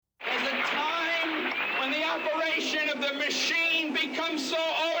operation of the machine becomes so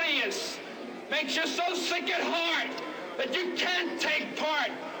odious, makes you so sick at heart that you can't take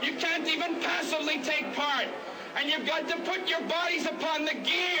part. You can't even passively take part. And you've got to put your bodies upon the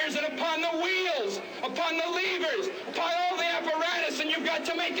gears and upon the wheels, upon the levers, upon all the apparatus, and you've got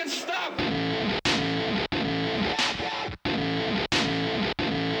to make it stop.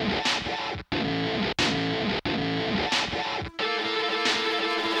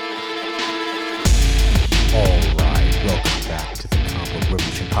 All right, welcome back to the Comic Book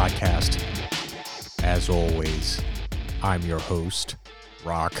Revolution podcast. As always, I'm your host,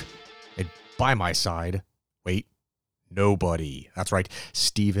 Rokk, and by my side, wait, nobody. That's right,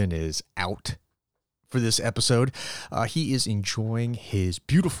 Steven is out for this episode. He is enjoying his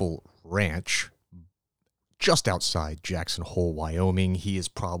beautiful ranch just outside Jackson Hole, Wyoming. He is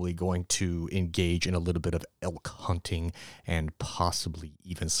probably going to engage in a little bit of elk hunting and possibly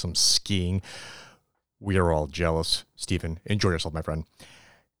even some skiing. We are all jealous. Steven, enjoy yourself, my friend.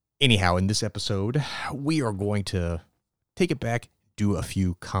 Anyhow, in this episode, we are going to take it back, do a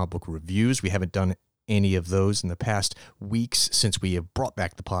few comic book reviews. We haven't done any of those in the past weeks since we have brought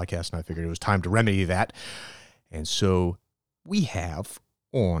back the podcast, and I figured it was time to remedy that. And so we have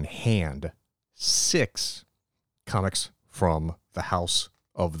on hand 6 comics from the House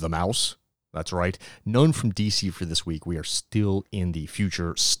of the Mouse. That's right. None from DC for this week. We are still in the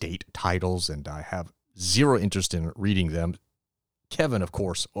future state titles, and I have zero interest in reading them. Kevin, of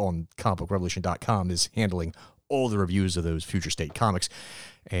course, on comicbookrevolution.com is handling all the reviews of those future state comics,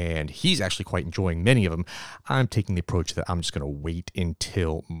 and he's actually quite enjoying many of them. I'm taking the approach that I'm just going to wait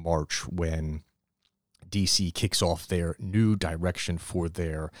until March when DC kicks off their new direction for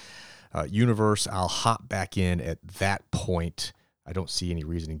their universe. I'll hop back in at that point. I don't see any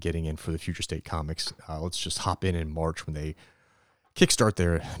reason in getting in for the future state comics. Let's just hop in March when they kickstart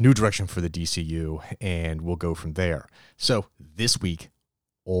their new direction for the DCU, and we'll go from there. So this week,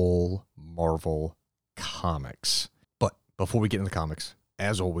 all Marvel comics. But before we get into the comics,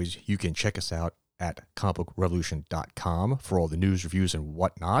 as always, you can check us out at comicbookrevolution.com for all the news, reviews, and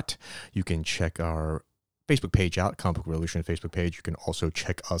whatnot. You can check our Facebook page out, Comic Book Revolution Facebook page. You can also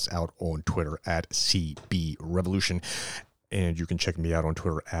check us out on Twitter at CB Revolution. And you can check me out on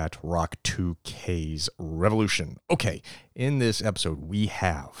Twitter at Rokk2Ks Revolution. Okay, in this episode, we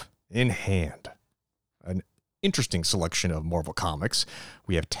have in hand an interesting selection of Marvel comics.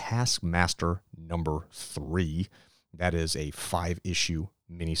 We have Taskmaster number 3. That is a 5-issue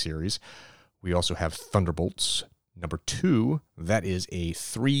miniseries. We also have Thunderbolts number 2. That is a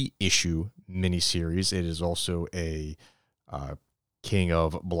 3-issue miniseries. It is also a King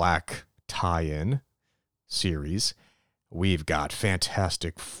of Black tie-in series. We've got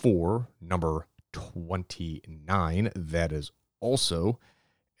Fantastic Four, number 29. That is also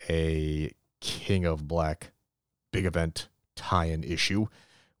a King of Black big event tie-in issue.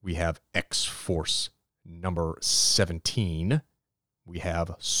 We have X-Force, number 17. We have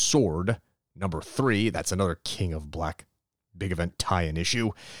S.W.O.R.D, number 3. That's another King of Black big event tie-in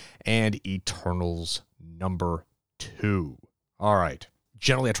issue. And Eternals, number 2. All right.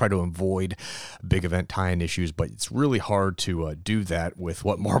 Generally, I try to avoid big event tie-in issues, but it's really hard to do that with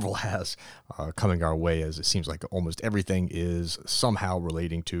what Marvel has coming our way, as it seems like almost everything is somehow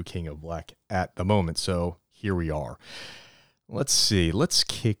relating to King of Black at the moment. So here we are. Let's see. Let's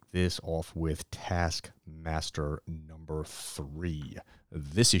kick this off with Taskmaster number 3.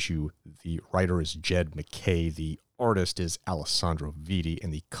 This issue, the writer is Jed MacKay, the artist is Alessandro Vitti,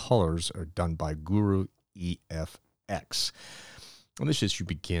 and the colors are done by Guru EFX. And this issue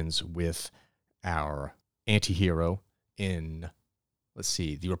begins with our anti-hero in,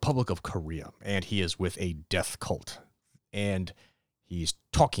 the Republic of Korea. And he is with a death cult. And he's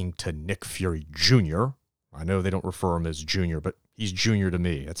talking to Nick Fury Jr. I know they don't refer him as Junior, but he's Junior to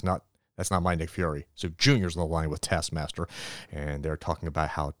me. That's not my Nick Fury. So Junior's on the line with Taskmaster. And they're talking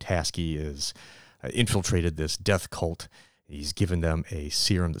about how Tasky is infiltrated this death cult. He's given them a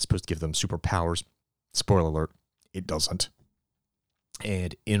serum that's supposed to give them superpowers. Spoiler alert, it doesn't.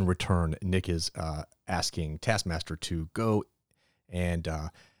 And in return, Nick is asking Taskmaster to go and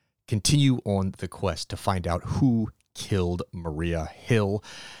continue on the quest to find out who killed Maria Hill.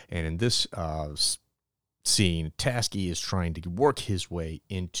 And in this scene, Tasky is trying to work his way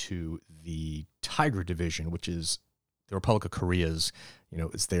into the Tiger Division, which is the Republic of Korea's,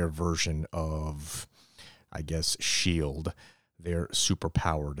 it's their version of, I guess, S.W.O.R.D, their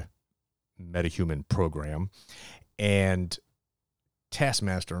superpowered metahuman program. And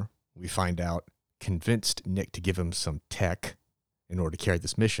Taskmaster, we find out, convinced Nick to give him some tech in order to carry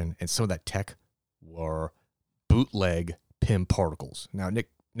this mission, and some of that tech were bootleg Pym particles. Now, Nick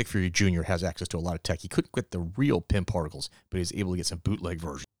Nick Fury Jr. has access to a lot of tech. He couldn't get the real Pym particles, but he's able to get some bootleg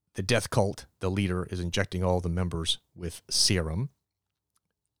versions. The Death Cult, the leader, is injecting all the members with serum,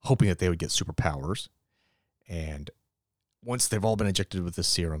 hoping that they would get superpowers. And once they've all been injected with this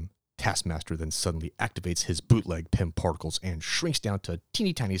serum, Taskmaster then suddenly activates his bootleg Pym particles and shrinks down to a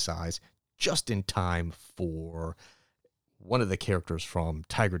teeny tiny size just in time for one of the characters from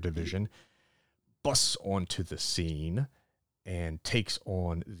Tiger Division busts onto the scene and takes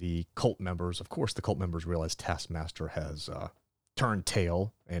on the cult members. Of course, the cult members realize Taskmaster has turned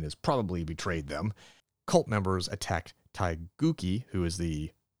tail and has probably betrayed them. Cult members attack Taiguchi, who is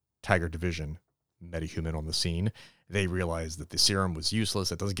the Tiger Division metahuman on the scene. They realize that the serum was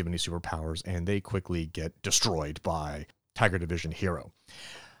useless, it doesn't give any superpowers, and they quickly get destroyed by Tiger Division hero.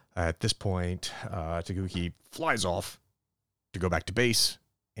 At this point, Taiguchi flies off to go back to base,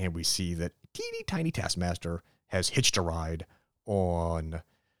 and we see that teeny tiny Taskmaster has hitched a ride on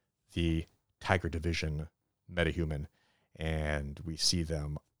the Tiger Division metahuman, and we see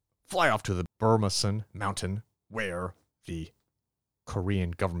them fly off to the Burmason mountain where the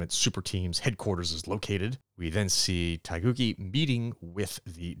Korean government super team's headquarters is located. We then see Taiguchi meeting with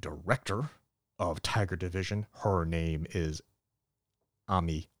the director of Tiger Division. Her name is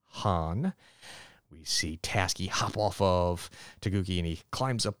Ami Han. We see Tasky hop off of Taiguchi, and he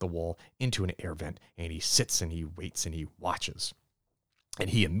climbs up the wall into an air vent, and he sits and he waits and he watches. And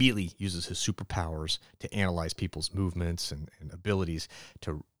he immediately uses his superpowers to analyze people's movements and abilities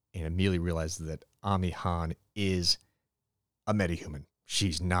and immediately realizes that Ami Han is a metahuman.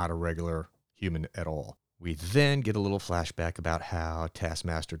 She's not a regular human at all. We then get a little flashback about how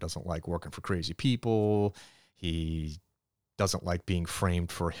Taskmaster doesn't like working for crazy people. He doesn't like being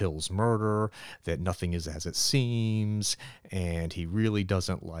framed for Hill's murder, that nothing is as it seems, and he really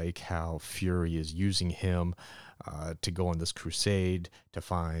doesn't like how Fury is using him to go on this crusade to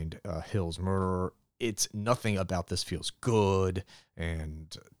find Hill's murderer. It's nothing about this feels good,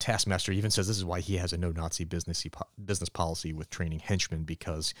 and Taskmaster even says this is why he has a no-Nazi business policy with training henchmen,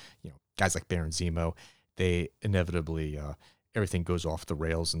 because guys like Baron Zemo, they inevitably everything goes off the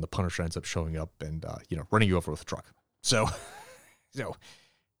rails, and the Punisher ends up showing up and running you over with a truck. So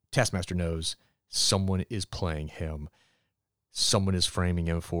Taskmaster knows someone is playing him. Someone is framing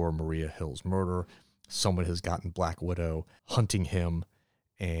him for Maria Hill's murder. Someone has gotten Black Widow hunting him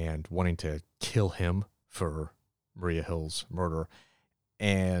and wanting to kill him for Maria Hill's murder.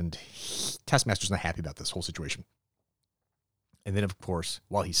 And Taskmaster's not happy about this whole situation. And then, of course,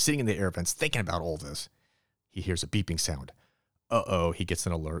 while he's sitting in the air vents thinking about all this, he hears a beeping sound. He gets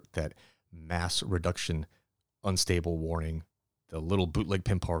an alert that mass reduction unstable warning. The little bootleg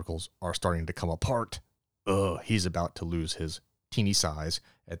Pym particles are starting to come apart. He's about to lose his teeny size.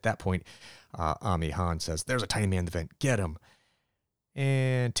 At that point, Ami Han says, "There's a tiny man in the vent. Get him."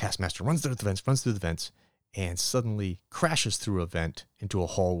 And Taskmaster runs through the vents, and suddenly crashes through a vent into a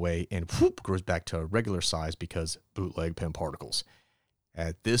hallway and whoop, grows back to a regular size because bootleg Pym particles.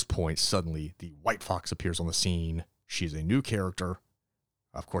 At this point, suddenly, the White Fox appears on the scene. She's a new character.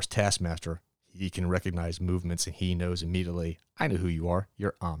 Of course, Taskmaster, he can recognize movements, and he knows immediately, I know who you are.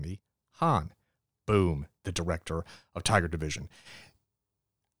 You're Ami Han. Boom, the director of Tiger Division.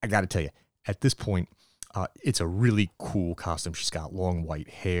 I got to tell you, at this point, it's a really cool costume. She's got long white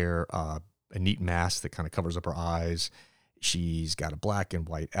hair, a neat mask that kind of covers up her eyes. She's got a black and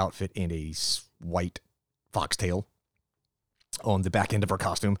white outfit and a white foxtail on the back end of her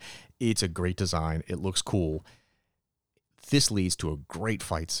costume. It's a great design. It looks cool. This leads to a great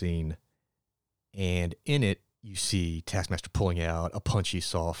fight scene. And in it, you see Taskmaster pulling out a punch he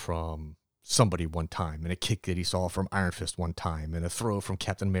saw from somebody one time, and a kick that he saw from Iron Fist one time, and a throw from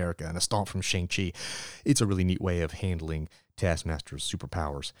Captain America, and a stomp from Shang-Chi. It's a really neat way of handling Taskmaster's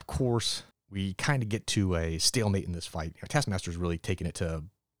superpowers. Of course, we kind of get to a stalemate in this fight. Taskmaster's really taking it to,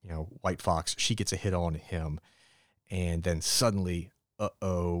 White Fox. She gets a hit on him, and then suddenly,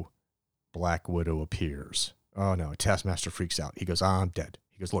 Black Widow appears. Oh no, Taskmaster freaks out. He goes, I'm dead.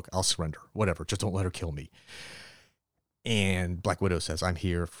 He goes, look, I'll surrender. Whatever, just don't let her kill me. And Black Widow says, I'm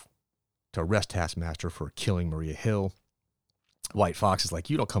here to arrest Taskmaster for killing Maria Hill. White Fox is like,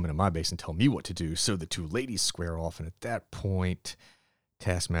 you don't come into my base and tell me what to do. So the two ladies square off, and at that point,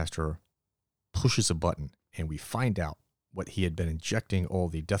 Taskmaster pushes a button, and we find out what he had been injecting all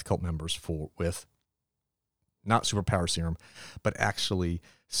the Death Cult members with. Not superpower serum, but actually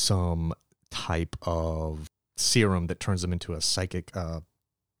some type of serum that turns them into a psychic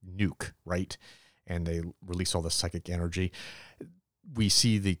nuke, right? And they release all the psychic energy. We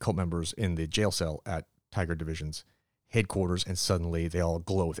see the cult members in the jail cell at Tiger Division's headquarters, and suddenly they all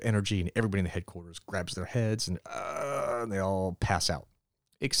glow with energy, and everybody in the headquarters grabs their heads, and they all pass out.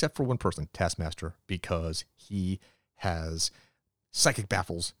 except for one person, Taskmaster, because he has psychic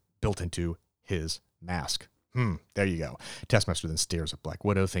baffles built into his mask. There you go. Taskmaster then stares at Black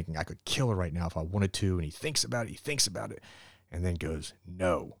Widow, thinking, I could kill her right now if I wanted to, and he thinks about it, and then goes,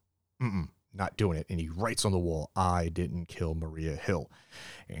 no, not doing it. And he writes on the wall, I didn't kill Maria Hill.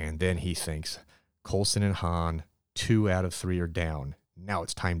 And then he thinks, Coulson and Han, 2 out of 3 are down. Now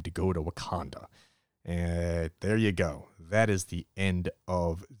it's time to go to Wakanda. And there you go. That is the end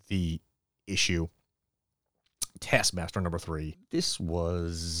of the issue. Taskmaster number 3. This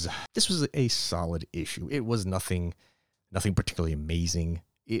was a solid issue. It was nothing particularly amazing.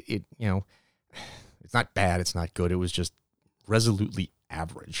 It it's not bad. It's not good. It was just resolutely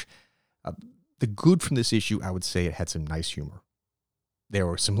average. The good from this issue, I would say, it had some nice humor. There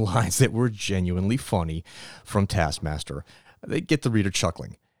were some lines that were genuinely funny from Taskmaster. They get the reader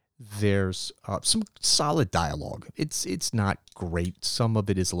chuckling. There's some solid dialogue. It's not great. Some of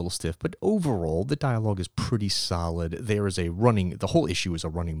it is a little stiff, but overall, the dialogue is pretty solid. There is the whole issue is a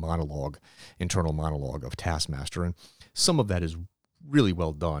running monologue, internal monologue of Taskmaster, and some of that is really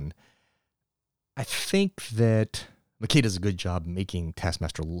well done. I think that McKay does a good job making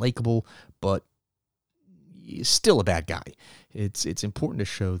Taskmaster likable, but he's still a bad guy. It's important to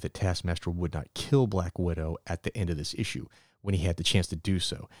show that Taskmaster would not kill Black Widow at the end of this issue when he had the chance to do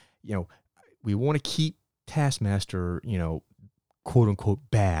so. We want to keep Taskmaster, quote unquote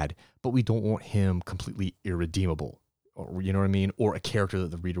bad, but we don't want him completely irredeemable, or you know what I mean, or a character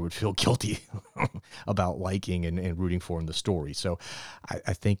that the reader would feel guilty about liking and rooting for in the story. So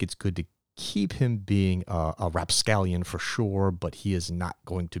I think it's good to keep him being a rapscallion for sure, but he is not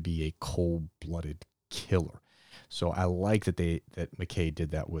going to be a cold-blooded killer. So I like that McKay did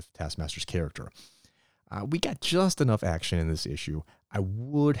that with Taskmaster's character. We got just enough action in this issue. I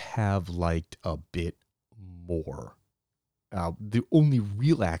would have liked a bit more. The only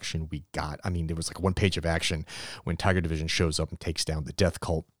real action we got, there was like 1 page of action when Tiger Division shows up and takes down the Death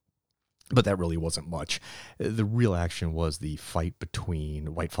Cult, but that really wasn't much. The real action was the fight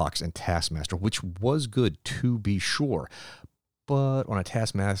between White Fox and Taskmaster, which was good to be sure. But on a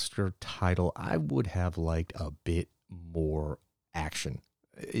Taskmaster title, I would have liked a bit more action.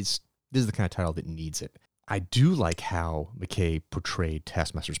 This is the kind of title that needs it. I do like how McKay portrayed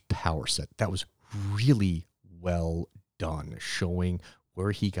Taskmaster's power set. That was really well done, showing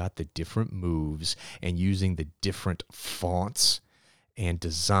where he got the different moves and using the different fonts and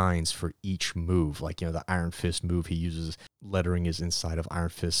designs for each move. Like, the Iron Fist move, he uses lettering is inside of Iron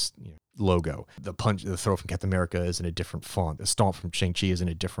Fist logo. The throw from Captain America is in a different font. The stomp from Shang-Chi is in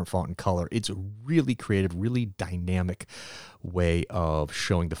a different font and color. It's a really creative, really dynamic way of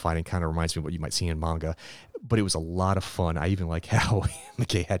showing the fighting. Kind of reminds me of what you might see in manga, but it was a lot of fun. I even like how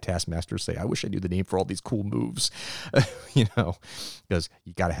McKay had Taskmaster say, I wish I knew the name for all these cool moves, because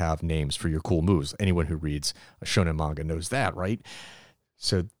you got to have names for your cool moves. Anyone who reads a shonen manga knows that, right?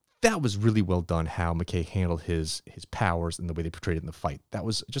 So that was really well done, how McKay handled his powers and the way they portrayed it in the fight. That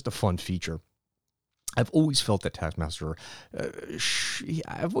was just a fun feature. I've always felt that Taskmaster,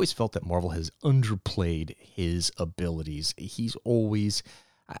 I've always felt that Marvel has underplayed his abilities. He's always,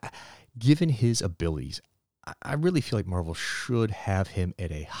 given his abilities, I really feel like Marvel should have him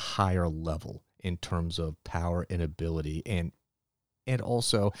at a higher level in terms of power and ability, and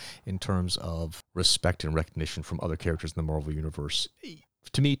also in terms of respect and recognition from other characters in the Marvel Universe.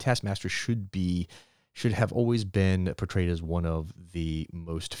 To me, Taskmaster should have always been portrayed as one of the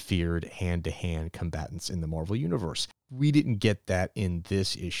most feared hand-to-hand combatants in the Marvel Universe. We didn't get that in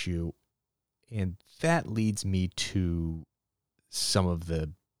this issue, and that leads me to some of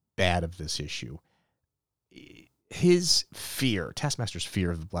the bad of this issue. His fear, Taskmaster's fear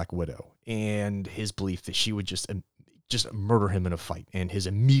of the Black Widow, and his belief that she would just murder him in a fight, and his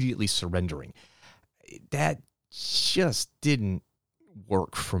immediately surrendering, that just didn't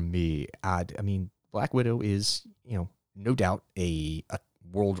work for me. Black Widow is, no doubt a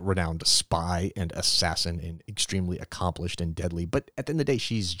world-renowned spy and assassin and extremely accomplished and deadly, but at the end of the day,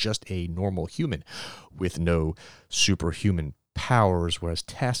 she's just a normal human with no superhuman powers, whereas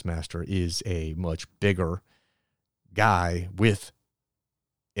Taskmaster is a much bigger guy with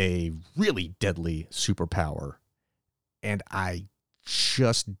a really deadly superpower, and I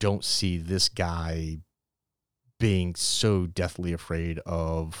just don't see this guy being so deathly afraid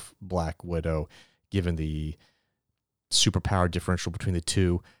of Black Widow, given the superpower differential between the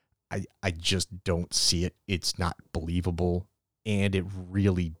two. I just don't see it. It's not believable, and it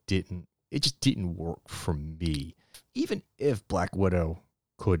just didn't work for me. Even if Black Widow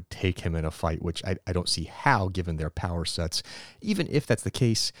could take him in a fight, which I don't see how, given their power sets, even if that's the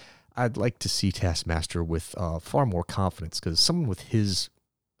case, I'd like to see Taskmaster with far more confidence, because someone with his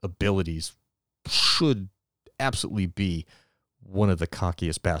abilities should absolutely be one of the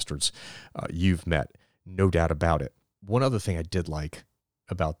cockiest bastards you've met. No doubt about it. One other thing I did like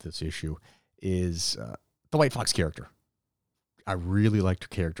about this issue is the White Fox character. I really liked her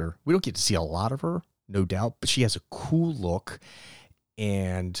character. We don't get to see a lot of her, no doubt, but she has a cool look,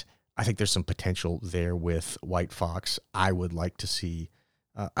 and I think there's some potential there with White Fox. I'd like to see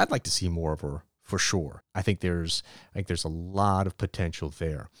more of her for sure. I think there's a lot of potential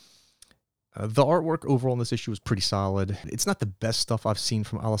there. The artwork overall in this issue was pretty solid. It's not the best stuff I've seen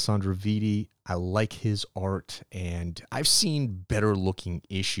from Alessandro Vitti. I like his art, and I've seen better looking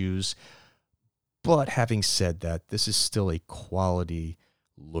issues. But having said that, this is still a quality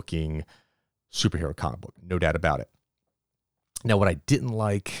looking superhero comic book, no doubt about it. Now, what I didn't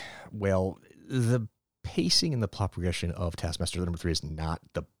like, well, the pacing and the plot progression of Taskmaster number 3 is not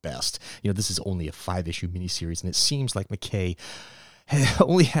the best. This is only a 5-issue miniseries, and it seems like McKay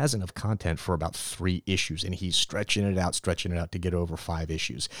only has enough content for about 3 issues, and he's stretching it out to get over 5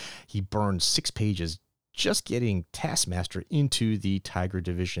 issues. He burned 6 pages just getting Taskmaster into the Tiger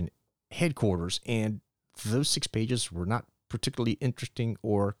Division headquarters, and those 6 pages were not particularly interesting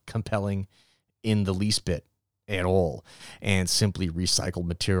or compelling in the least bit at all, and simply recycled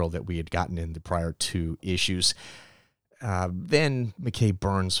material that we had gotten in the prior 2 issues. Then McKay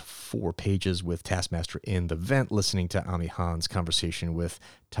burns 4 pages with Taskmaster in the vent, listening to Ami Han's conversation with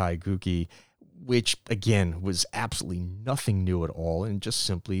Taiguchi, which, again, was absolutely nothing new at all, and just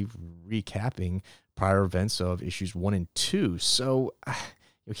simply recapping prior events of issues 1 and 2. So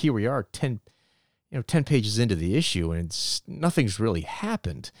here we are, 10 pages into the issue, and nothing's really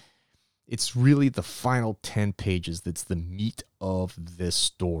happened. It's really the final 10 pages that's the meat of this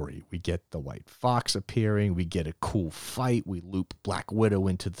story. We get the White Fox appearing, we get a cool fight, we loop Black Widow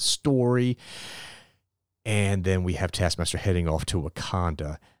into the story, and then we have Taskmaster heading off to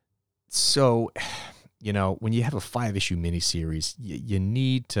Wakanda. So, when you have a 5-issue miniseries, you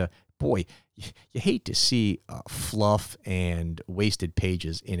need to, you hate to see fluff and wasted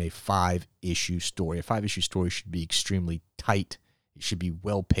pages in a 5-issue story. A 5-issue story should be extremely tight. It should be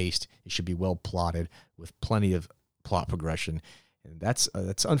well-paced. It should be well-plotted with plenty of plot progression. And that's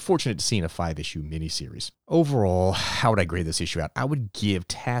unfortunate to see in a 5-issue miniseries. Overall, how would I grade this issue out? I would give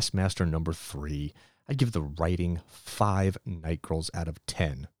Taskmaster number 3, I'd give the writing 5 Night Girls out of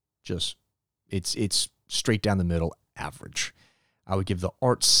 10. Just, it's straight down the middle, average. I would give the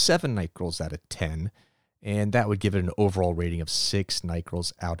art 7 Night Girls out of 10, and that would give it an overall rating of 6 Night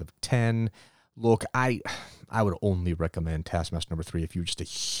Girls out of 10. Look, I would only recommend Taskmaster number 3 if you're just a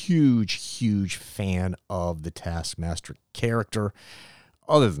huge fan of the Taskmaster character.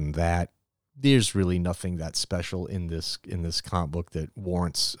 Other than that, there's really nothing that special in this comic book that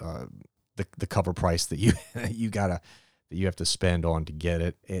warrants the cover price that you have to spend on to get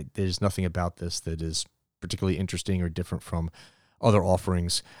it. There's nothing about this that is particularly interesting or different from other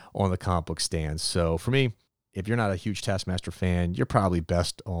offerings on the comic book stands. So for me, if you're not a huge Taskmaster fan, you're probably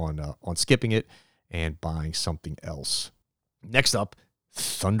best on skipping it and buying something else. Next up,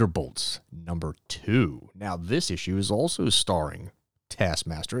 Thunderbolts number 2. Now, this issue is also starring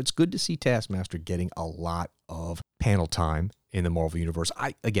Taskmaster. It's good to see Taskmaster getting a lot of panel time in the Marvel Universe.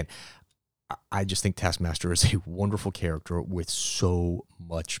 I just think Taskmaster is a wonderful character with so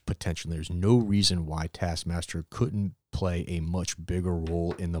much potential. There's no reason why Taskmaster couldn't play a much bigger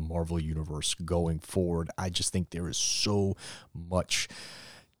role in the Marvel Universe going forward. I just think there is so much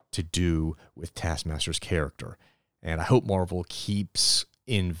to do with Taskmaster's character. And I hope Marvel keeps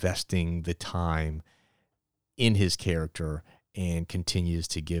investing the time in his character and continues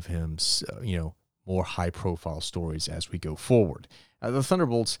to give him, more high-profile stories as we go forward. The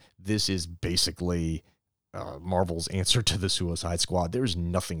Thunderbolts, this is basically Marvel's answer to the Suicide Squad. There's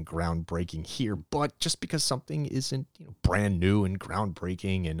nothing groundbreaking here, but just because something isn't brand new and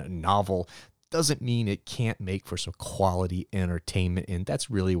groundbreaking and novel doesn't mean it can't make for some quality entertainment, and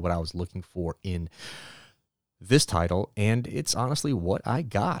that's really what I was looking for in this title, and it's honestly what I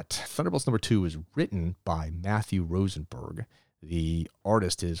got. Thunderbolts number 2 is written by Matthew Rosenberg. The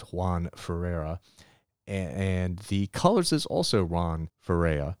artist is Juan Ferreira, and the colors is also Juan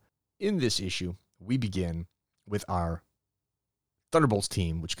Ferreira. In this issue, we begin with our Thunderbolts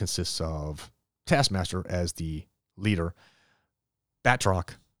team, which consists of Taskmaster as the leader,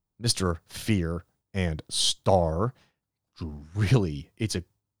 Batroc, Mr. Fear, and Star. Really,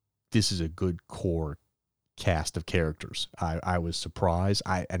 this is a good core cast of characters. I was surprised,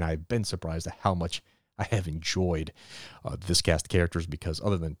 and I've been surprised at how much I have enjoyed this cast of characters, because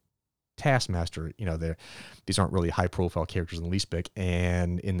other than Taskmaster, these aren't really high-profile characters in the least bit,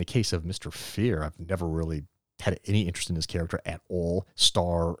 and in the case of Mr. Fear, I've never really had any interest in this character at all.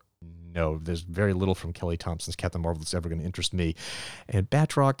 Star, no, there's very little from Kelly Thompson's Captain Marvel that's ever going to interest me. And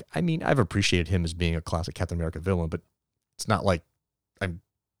Batroc, I mean, I've appreciated him as being a classic Captain America villain, but it's not like I'm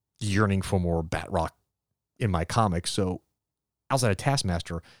yearning for more Batroc in my comics. So outside of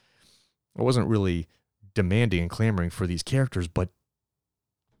Taskmaster, I wasn't really demanding and clamoring for these characters, but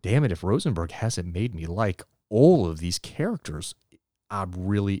damn it, if Rosenberg hasn't made me like all of these characters, I'm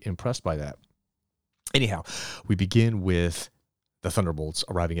really impressed by that. Anyhow, we begin with the Thunderbolts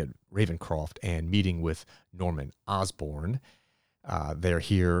arriving at Ravencroft and meeting with Norman Osborn. They're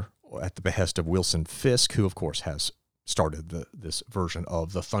here at the behest of Wilson Fisk, who, of course, has started this version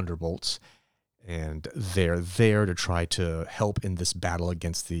of the Thunderbolts. And they're there to try to help in this battle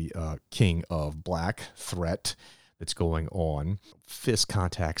against the King of Black threat that's going on. Fisk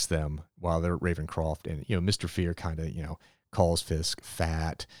contacts them while they're at Ravencroft, and Mr. Fear kind of calls Fisk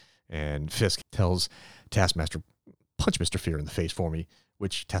fat, and Fisk tells Taskmaster, "Punch Mr. Fear in the face for me,"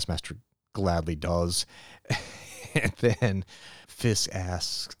 which Taskmaster gladly does. And then Fisk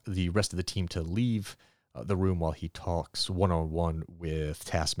asks the rest of the team to leave the room while he talks one-on-one with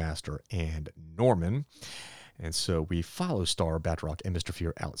Taskmaster and Norman. And so we follow Star, Batroc, and Mr.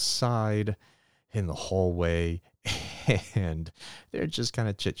 Fear outside in the hallway, and they're just kind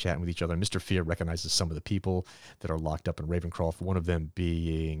of chit-chatting with each other. Mr. Fear recognizes some of the people that are locked up in Ravencroft, one of them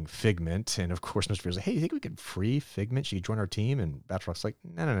being Figment. And of course, Mr. Fear's like, "Hey, you think we could free Figment? She could join our team?" And Batroc's like,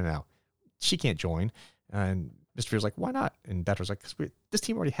 No. She can't join. And Mr. Fear's like, "Why not?" And Batroc's like, "'Cause this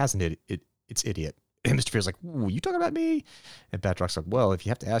team already has it's idiot." And Mr. Fear's like, "Ooh, you talking about me?" And Batroc's like, "Well, if you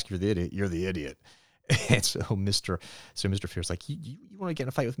have to ask, you're the idiot. And so Mr. Fear's like, you want to get in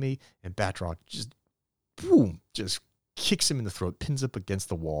a fight with me? And Batroc just kicks him in the throat, pins up against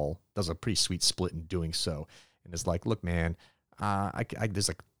the wall, does a pretty sweet split in doing so, and is like, "Look, man, there's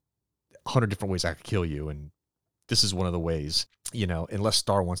like 100 different ways I could kill you, and this is one of the ways, unless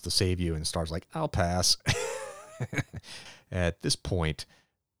Star wants to save you." And Star's like, "I'll pass." At this point,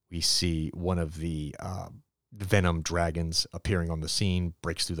 we see one of the Venom dragons appearing on the scene,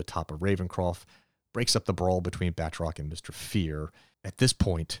 breaks through the top of Ravencroft, breaks up the brawl between Batroc and Mr. Fear. At this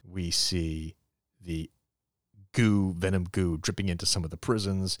point, we see the venom goo dripping into some of the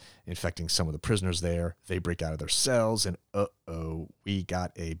prisons, infecting some of the prisoners there. They break out of their cells, and we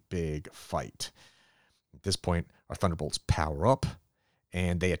got a big fight. At this point, our Thunderbolts power up,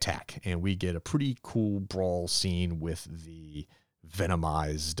 and they attack. And we get a pretty cool brawl scene with the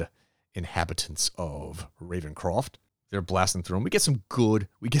venomized inhabitants of Ravencroft. They're blasting through them. We get some good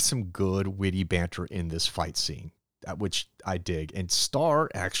witty banter in this fight scene, which I dig. And Star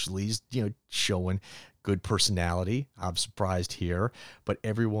actually is, showing good personality. I'm surprised here, but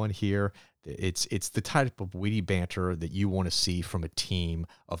everyone here, it's the type of witty banter that you want to see from a team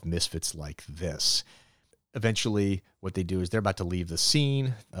of misfits like this. Eventually, what they do is they're about to leave the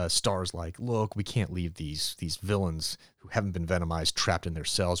scene. Star's like, "Look, we can't leave these villains who haven't been venomized trapped in their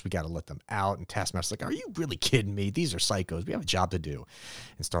cells. We got to let them out." And Taskmaster's like, "Are you really kidding me? These are psychos. We have a job to do."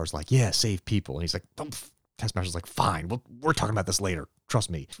 And Star's like, "Yeah, save people." And he's like, Taskmaster's like, "Fine, we're talking about this later. Trust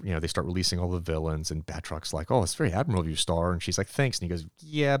me." They start releasing all the villains, and Batroc's like, "Oh, it's very admirable of you, Star." And she's like, "Thanks." And he goes,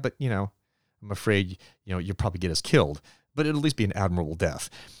 "Yeah, but, I'm afraid, you'll probably get us killed, but it'll at least be an admirable death."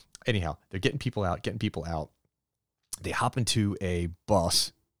 Anyhow, they're getting people out. They hop into a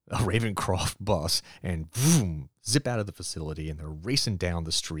bus, a Ravencroft bus, and boom, zip out of the facility, and they're racing down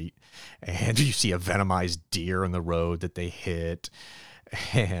the street. And you see a venomized deer on the road that they hit.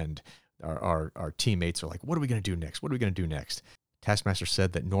 And our teammates are like, "What are we going to do next? Taskmaster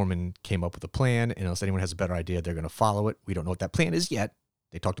said that Norman came up with a plan, and unless anyone has a better idea, they're going to follow it. We don't know what that plan is yet.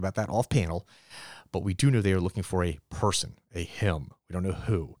 They talked about that off panel. But we do know they are looking for a person, a him. We don't know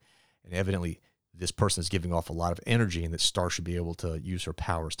who. And evidently, this person is giving off a lot of energy, and that Star should be able to use her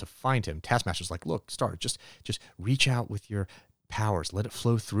powers to find him." Taskmaster's like, "Look, Star, just reach out with your powers. Let it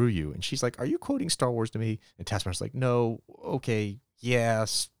flow through you." And she's like, "Are you quoting Star Wars to me?" And Taskmaster's like, "No, okay,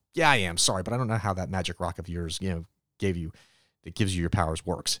 yes. Yeah, I am. Sorry, but I don't know how that magic rock of yours, that gives you your powers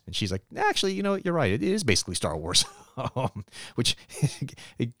works." And she's like, "Actually, you're right. It is basically Star Wars." Which,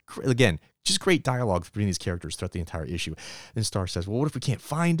 again, just great dialogue between these characters throughout the entire issue. And Star says, "Well, what if we can't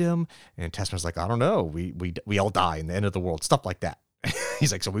find him?" And Taskmaster's like, "I don't know. We all die in the end of the world." Stuff like that.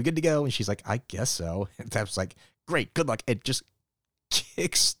 He's like, "So we're good to go?" And she's like, "I guess so." And Taskmaster's like, "Great, good luck." And just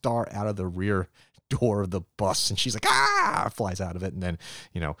kicks Star out of the rear door of the bus. And she's like, "Ah!" Flies out of it. And then,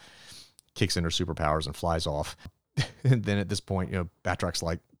 kicks in her superpowers and flies off. And then at this point, Batroc's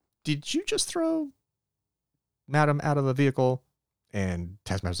like, "Did you just throw Madam out of the vehicle?" And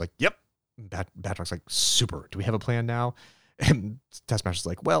Taskmaster's like, "Yep." Batroc's like, "Super. Do we have a plan now?" And Taskmaster's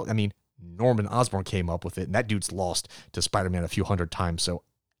like, "Well, Norman Osborn came up with it, and that dude's lost to Spider-Man a few hundred times, so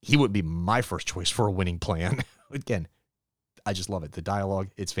he would be my first choice for a winning plan. Again, I just love it. The dialogue,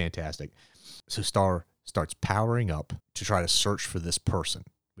 it's fantastic. So Star starts powering up to try to search for this person.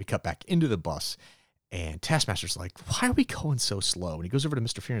 We cut back into the bus, and Taskmaster's like, why are we going so slow? And he goes over to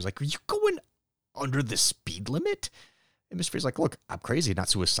Mr. Fear, and he's like, are you going under the speed limit? And Mr. Fear's like, look, I'm crazy, not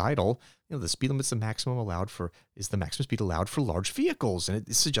suicidal. You know, the speed limit's the maximum speed allowed for large vehicles, and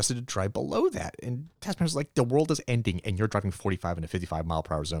it's suggested to drive below that. And Taskmaster's like, the world is ending, and you're driving 45 in a 55 mile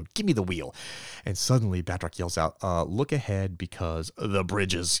per hour zone. Give me the wheel. And suddenly, Batroc yells out, look ahead, because the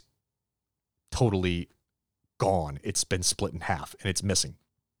bridge is totally gone. It's been split in half, and it's missing.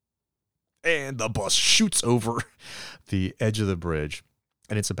 And the bus shoots over the edge of the bridge,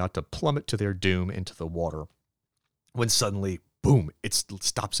 and it's about to plummet to their doom into the water, when suddenly, boom, it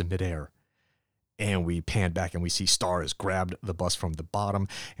stops in midair. And we pan back and we see Star has grabbed the bus from the bottom,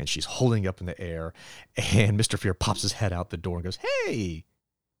 and she's holding it up in the air. And Mr. Fear pops his head out the door and goes, hey,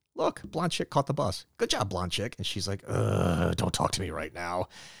 look, blonde chick caught the bus. Good job, blonde chick. And she's like, don't talk to me right now.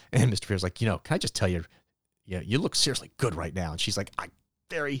 And Mr. Fear's like, can I just tell you, you look seriously good right now. And she's like, I'm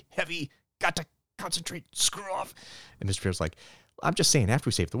very heavy, got to concentrate, screw off. And Mr. Fear's like, I'm just saying, after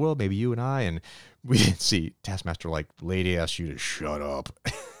we save the world, maybe you and I, and we see Taskmaster like, lady asked you to shut up.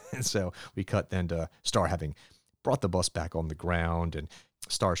 And so we cut then to Star having brought the bus back on the ground, and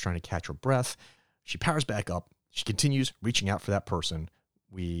Star's trying to catch her breath. She powers back up. She continues reaching out for that person.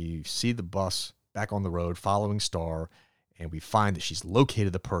 We see the bus back on the road following Star, and we find that she's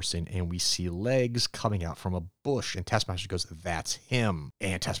located the person, and we see legs coming out from a bush, and Taskmaster goes, that's him.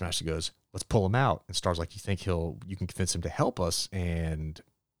 And Taskmaster goes, let's pull him out. And Star's like, you think you can convince him to help us? And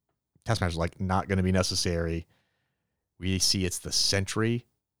Taskmaster's like, not going to be necessary. We see it's the Sentry,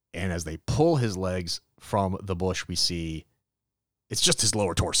 and as they pull his legs from the bush, we see it's just his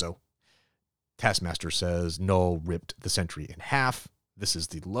lower torso. Taskmaster says, no, ripped the Sentry in half. This is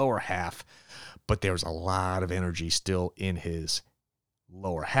the lower half, but there's a lot of energy still in his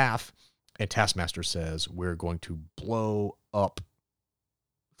lower half. And Taskmaster says, we're going to blow up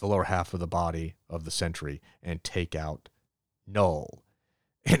the lower half of the body of the Sentry and take out Null.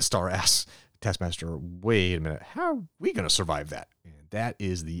 And Star asks Taskmaster, wait a minute, how are we going to survive that? And that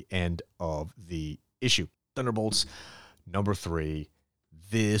is the end of the issue. Thunderbolts number 3.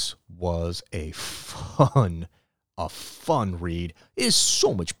 This was a fun read. It is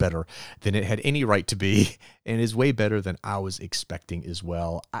so much better than it had any right to be, and is way better than I was expecting as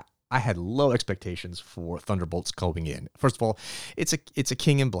well. I had low expectations for Thunderbolts going in. First of all, it's a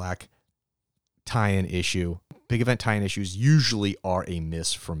King in Black tie-in issue. Big event tie-in issues usually are a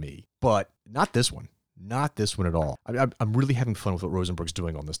miss for me, but not this one. Not this one at all. I'm really having fun with what Rosenberg's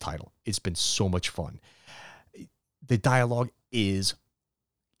doing on this title. It's been so much fun. The dialogue it's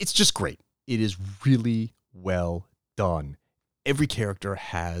just great. It is really well done. Every character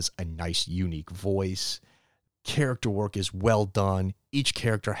has a nice, unique voice. Character work is well done. Each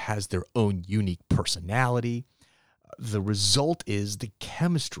character has their own unique personality. The result is the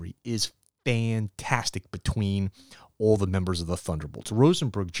chemistry is fantastic between all the members of the Thunderbolts.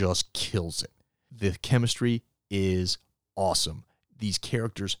 Rosenberg just kills it. The chemistry is awesome. These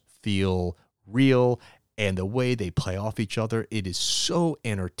characters feel real, and the way they play off each other, it is so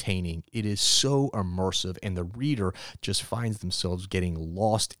entertaining. It is so immersive, and the reader just finds themselves getting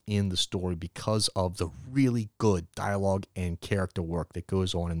lost in the story because of the really good dialogue and character work that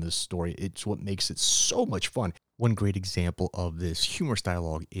goes on in this story. It's what makes it so much fun. One great example of this humorous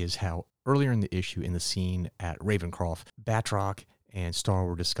dialogue is how earlier in the issue, in the scene at Ravencroft, Batroc and Star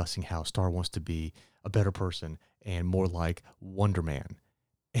were discussing how Star wants to be a better person and more like Wonder Man.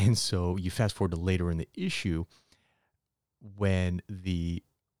 And so you fast forward to later in the issue when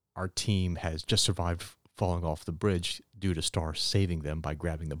our team has just survived falling off the bridge due to Star saving them by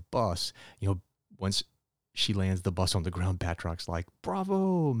grabbing the bus. Once she lands the bus on the ground, Batroc's like,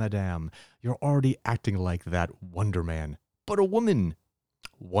 bravo, madame. You're already acting like that Wonder Man, but a woman.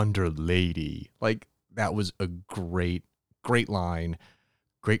 Wonder Lady. Like, that was a great line.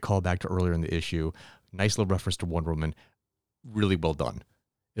 Great callback to earlier in the issue. Nice little reference to Wonder Woman. Really well done.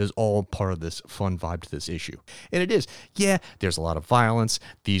 It is all part of this fun vibe to this issue. And it is. Yeah, there's a lot of violence.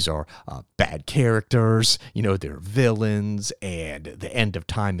 These are bad characters. They're villains. And the end of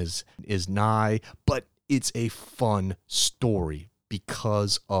time is nigh. But it's a fun story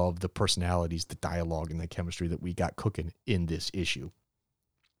because of the personalities, the dialogue, and the chemistry that we got cooking in this issue.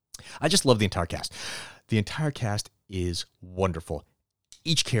 I just love the entire cast. The entire cast is wonderful.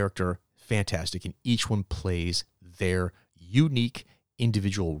 Each character, fantastic. And each one plays their unique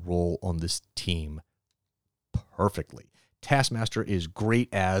individual role on this team perfectly. Taskmaster is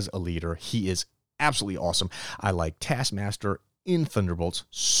great as a leader. He is absolutely awesome. I like Taskmaster in Thunderbolts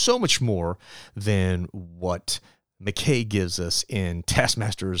so much more than what McKay gives us in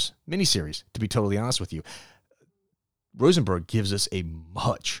Taskmaster's miniseries, to be totally honest with you. Rosenberg gives us a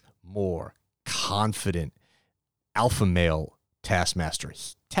much more confident alpha male Taskmaster.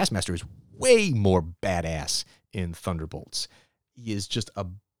 Taskmaster is way more badass in Thunderbolts. He is just a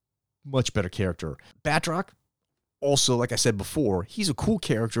much better character. Batroc, also, like I said before, he's a cool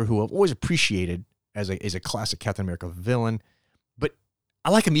character who I've always appreciated as a classic Captain America villain, but I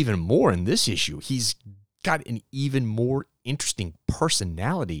like him even more in this issue. He's got an even more interesting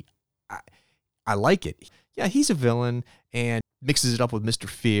personality. I like it. Yeah, he's a villain and mixes it up with Mr.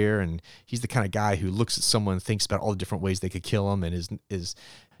 Fear, and he's the kind of guy who looks at someone and thinks about all the different ways they could kill him and is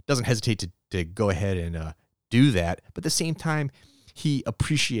doesn't hesitate to go ahead and do that. But at the same time, he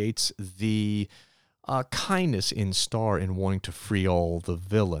appreciates the kindness in S.W.O.R.D in wanting to free all the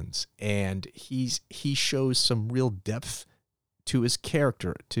villains, and he shows some real depth to his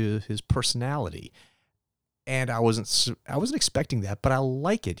character, to his personality. And I wasn't expecting that, but I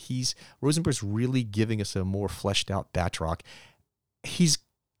like it. Rosenberg's really giving us a more fleshed out Batroc. He's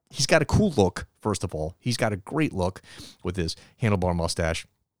got a cool look, first of all. He's got a great look with his handlebar mustache.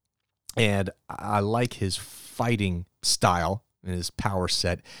 And I like his fighting style and his power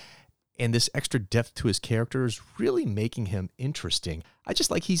set. And this extra depth to his character is really making him interesting. I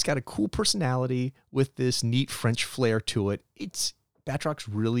just like he's got a cool personality with this neat French flair to it. Batroc's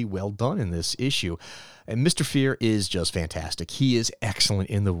really well done in this issue. And Mr. Fear is just fantastic. He is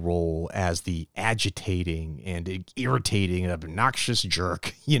excellent in the role as the agitating and irritating and obnoxious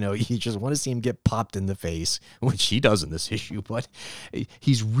jerk. You know, you just want to see him get popped in the face, which he does in this issue, but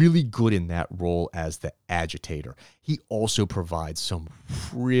he's really good in that role as the agitator. He also provides some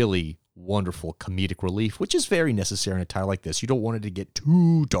really wonderful comedic relief, which is very necessary in a title like this. You don't want it to get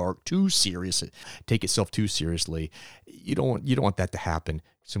too dark, too serious, take itself too seriously. You don't want that to happen.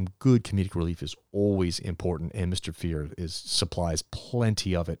 Some good comedic relief is always important, and Mr. Fear supplies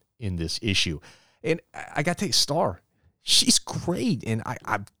plenty of it in this issue. And I got to take S.W.O.R.D. She's great, and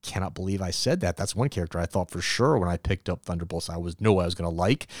I cannot believe I said that. That's one character I thought for sure when I picked up Thunderbolts I was going to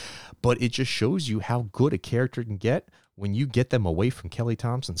like, but it just shows you how good a character can get when you get them away from Kelly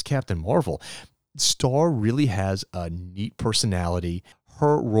Thompson's Captain Marvel. S.W.O.R.D really has a neat personality.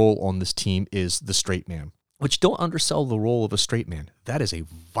 Her role on this team is the straight man, which don't undersell the role of a straight man. That is a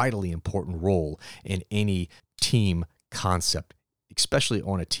vitally important role in any team concept, especially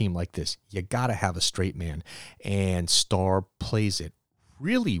on a team like this. You got to have a straight man, and S.W.O.R.D plays it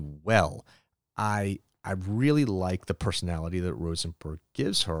really well. I really like the personality that Rosenberg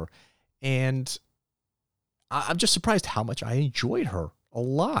gives her, and I'm just surprised how much I enjoyed her a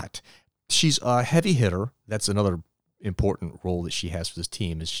lot. She's a heavy hitter. That's another important role that she has for this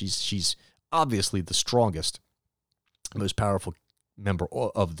team. Is she's obviously the strongest, most powerful member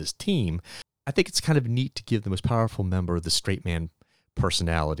of this team. I think it's kind of neat to give the most powerful member the straight man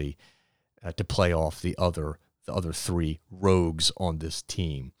personality to play off the other three rogues on this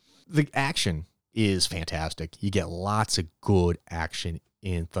team. The action is fantastic. You get lots of good action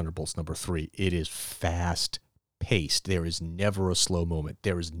in Thunderbolts number 3. It is fast paced. There is never a slow moment.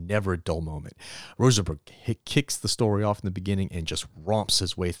 There is never a dull moment. Rosenberg kicks the story off in the beginning and just romps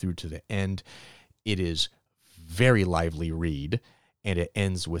his way through to the end. It is very lively read, and it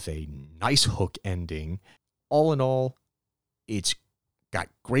ends with a nice hook ending. All in all, it's got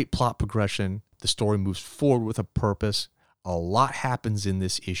great plot progression. The story moves forward with a purpose. A lot happens in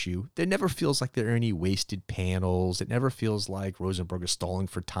this issue. There never feels like there are any wasted panels. It never feels like Rosenberg is stalling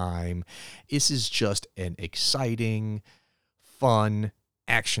for time. This is just an exciting, fun,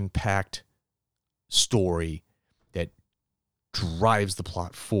 action-packed story that drives the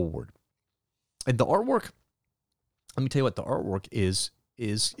plot forward. And the artwork, let me tell you what, the artwork is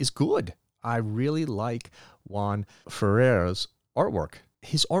good. I really like Juan Ferrera's artwork.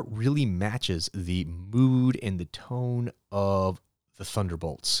 His art really matches the mood and the tone of the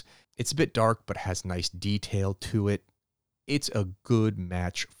Thunderbolts. It's a bit dark, but has nice detail to it. It's a good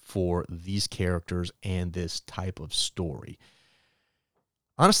match for these characters and this type of story.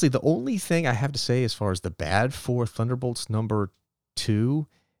 Honestly, the only thing I have to say as far as the bad for Thunderbolts number 2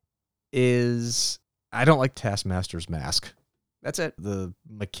 is I don't like Taskmaster's mask. That's it. The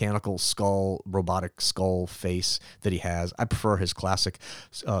mechanical skull, robotic skull face that he has. I prefer his classic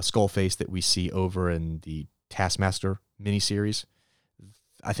skull face that we see over in the Taskmaster miniseries.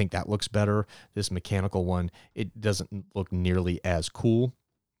 I think that looks better. This mechanical one, it doesn't look nearly as cool.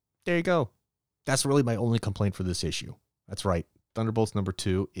 There you go. That's really my only complaint for this issue. That's right. Thunderbolts number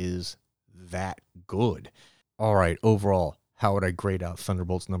 2 is that good. All right, overall, how would I grade out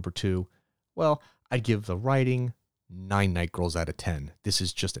Thunderbolts number 2? Well, I'd give the writing 9 Night Girls out of 10. This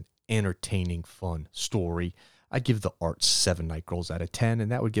is just an entertaining, fun story. I'd give the art 7 Night Girls out of 10,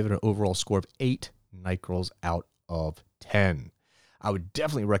 and that would give it an overall score of 8 Night Girls out of 10. I would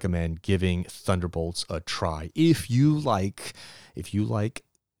definitely recommend giving Thunderbolts a try. If you like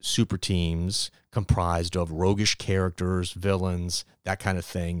super teams comprised of roguish characters, villains, that kind of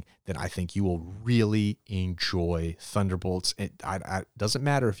thing, then I think you will really enjoy Thunderbolts. It doesn't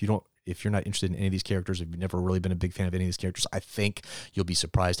matter if you're not interested in any of these characters, if you've never really been a big fan of any of these characters, I think you'll be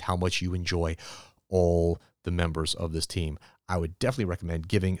surprised how much you enjoy all the members of this team. I would definitely recommend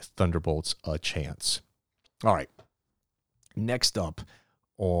giving Thunderbolts a chance. All right. Next up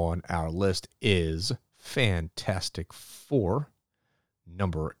on our list is Fantastic Four,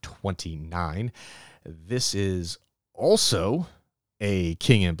 number 29. This is also a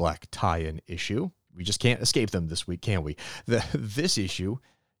King in Black tie-in issue. We just can't escape them this week, can we? This issue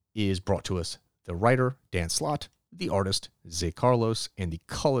is brought to us the writer, Dan Slott, the artist, Zé Carlos, and the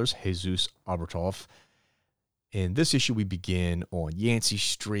colors, Jesus Aburtov. In this issue, we begin on Yancey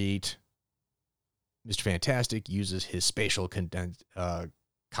Street. Mr. Fantastic uses his spatial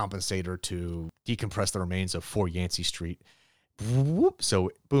compensator to decompress the remains of 4 Yancey Street. So,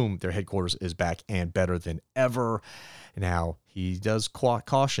 boom, their headquarters is back and better than ever. Now, he does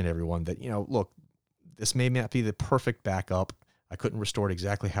caution everyone that, look, this may not be the perfect backup. I couldn't restore it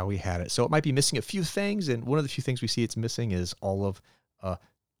exactly how we had it. So it might be missing a few things, and one of the few things we see it's missing is all of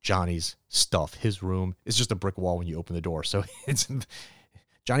Johnny's stuff. His room is just a brick wall when you open the door. So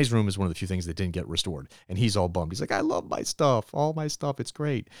Johnny's room is one of the few things that didn't get restored, and he's all bummed. He's like, I love my stuff, all my stuff, it's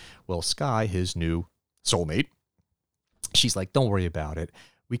great. Well, Skye, his new soulmate, she's like, don't worry about it.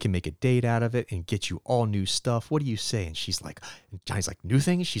 We can make a date out of it and get you all new stuff. What do you say? And she's like, Johnny's like, new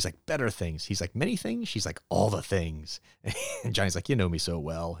things? She's like, better things. He's like, many things? She's like, all the things. And Johnny's like, you know me so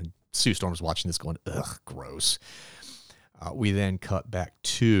well. And Sue Storm's watching this going, ugh, gross. We then cut back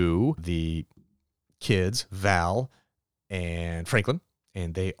to the kids, Val and Franklin,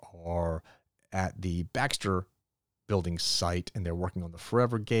 and they are at the Baxter building site, and they're working on the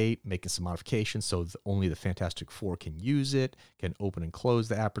Forever Gate, making some modifications so only the Fantastic Four can use it, can open and close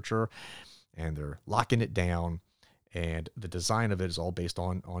the aperture, and they're locking it down. And the design of it is all based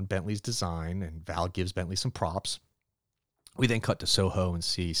on Bentley's design, and Val gives Bentley some props. We then cut to Soho and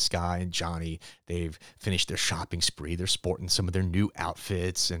see Skye and Johnny. They've finished their shopping spree. They're sporting some of their new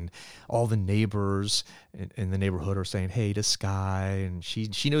outfits, and all the neighbors in the neighborhood are saying, hey to Skye, and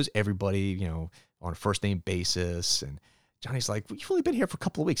she knows everybody, on a first name basis. And Johnny's like, well, you've only been here for a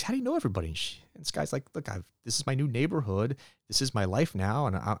couple of weeks. How do you know everybody? And Skye's like, look, this is my new neighborhood. This is my life now,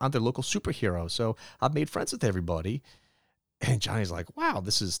 and I'm their local superhero. So I've made friends with everybody. And Johnny's like, wow,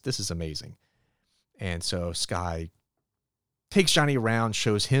 this is amazing. And so Skye takes Johnny around,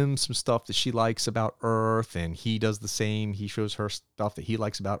 shows him some stuff that she likes about Earth, and he does the same. He shows her stuff that he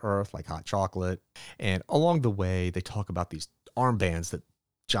likes about Earth, like hot chocolate. And along the way, they talk about these armbands that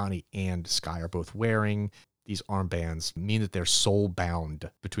Johnny and Skye are both wearing. These armbands mean that they're soul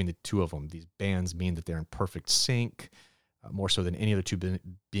bound between the two of them. These bands mean that they're in perfect sync, more so than any other two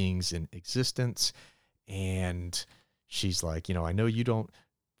beings in existence. And she's like, I know you don't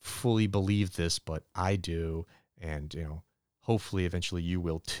fully believe this, but I do. And, hopefully eventually you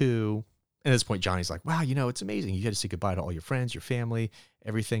will too. And at this point, Johnny's like, wow, it's amazing. You had to say goodbye to all your friends, your family,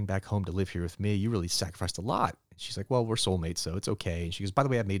 everything back home to live here with me. You really sacrificed a lot. And she's like, well, we're soulmates, so it's okay. And she goes, by the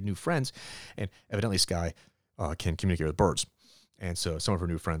way, I've made new friends. And evidently Skye can communicate with birds. And so some of her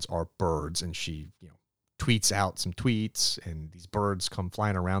new friends are birds. And she, tweets out some tweets, and these birds come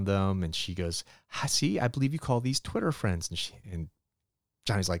flying around them. And she goes, see, I believe you call these Twitter friends. And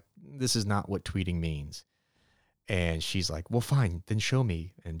Johnny's like, this is not what tweeting means. And she's like, well, fine, then show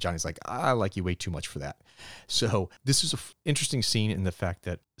me. And Johnny's like, I like you way too much for that. So this is an interesting scene in the fact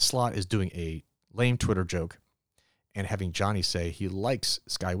that Slott is doing a lame Twitter joke and having Johnny say he likes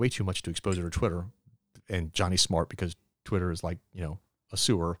Skye way too much to expose her to Twitter. And Johnny's smart because Twitter is like, a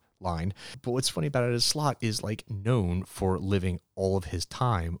sewer line. But what's funny about it is Slott is like known for living all of his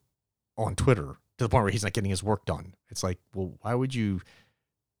time on Twitter to the point where he's not getting his work done. It's like, well, why would you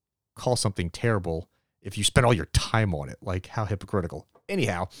call something terrible if you spend all your time on it? Like, how hypocritical.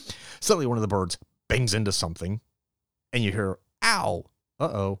 Anyhow, suddenly one of the birds bangs into something, and you hear, ow,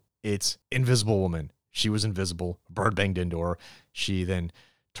 uh-oh, it's Invisible Woman. She was invisible. A bird banged into her. She then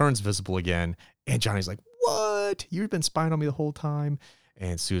turns visible again, and Johnny's like, what? You've been spying on me the whole time?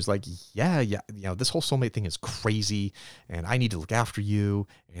 And Sue's like, yeah, this whole soulmate thing is crazy, and I need to look after you,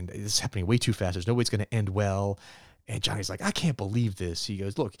 and this is happening way too fast. There's no way it's going to end well. And Johnny's like, I can't believe this. He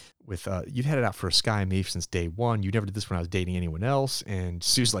goes, look, you've had it out for a Sky and me since day one. You never did this when I was dating anyone else. And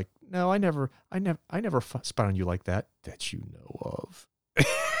Sue's like, no, I never spied on you like that you know of.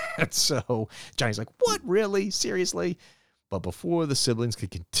 And so Johnny's like, what, really? Seriously? But before the siblings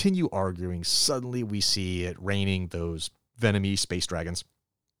could continue arguing, suddenly we see it raining those venomy space dragons.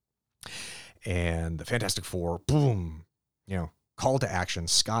 And the Fantastic Four, boom, call to action.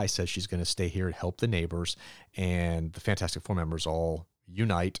 Sky says she's going to stay here and help the neighbors. And the Fantastic Four members all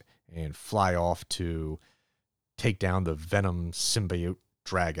unite and fly off to take down the Venom symbiote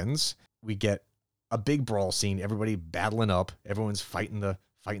dragons. We get a big brawl scene. Everybody battling up. Everyone's fighting the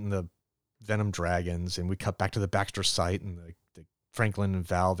Venom dragons. And we cut back to the Baxter site, and the Franklin and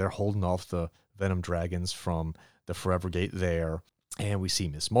Val, they're holding off the Venom dragons from the Forever Gate there. And we see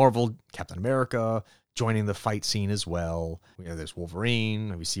Miss Marvel, Captain America, joining the fight scene as well. There's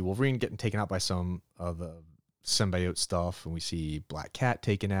Wolverine. We see Wolverine getting taken out by some of the symbiote stuff. And we see Black Cat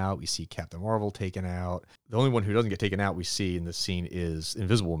taken out. We see Captain Marvel taken out. The only one who doesn't get taken out we see in this scene is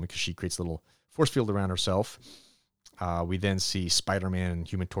Invisible Woman, because she creates a little force field around herself. We then see Spider-Man and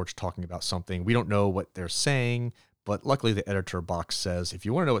Human Torch talking about something. We don't know what they're saying, but luckily the editor box says, if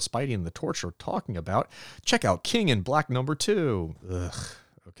you want to know what Spidey and the Torch are talking about, check out King in Black #2. Ugh.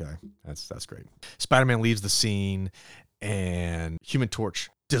 Okay, that's great. Spider-Man leaves the scene, and Human Torch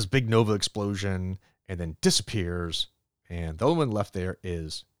does big Nova explosion and then disappears. And the only one left there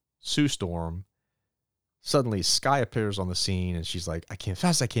is Sue Storm. Suddenly, Sky appears on the scene, and she's like, I can't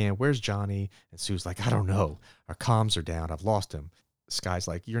fast, I can. Where's Johnny? And Sue's like, I don't know. Our comms are down. I've lost him. Sky's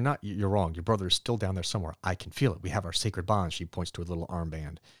like, you're wrong. Your brother is still down there somewhere. I can feel it. We have our sacred bond. She points to a little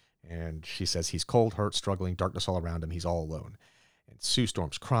armband, and she says he's cold, hurt, struggling, darkness all around him. He's all alone. And Sue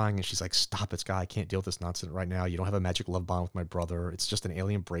Storm's crying, and she's like, stop it, Sky. I can't deal with this nonsense right now. You don't have a magic love bond with my brother. It's just an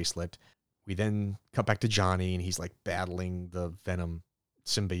alien bracelet. We then cut back to Johnny, and he's like battling the Venom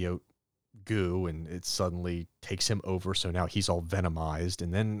symbiote goo, and it suddenly takes him over. So now he's all venomized.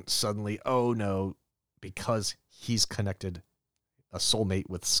 And then suddenly, oh no, because he's connected a soulmate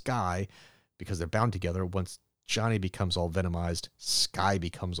with Sky, because they're bound together, once Johnny becomes all venomized, Sky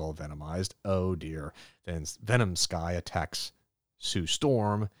becomes all venomized. Oh dear. Then Venom Sky attacks Sue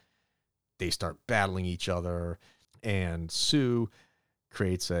Storm. They start battling each other, and Sue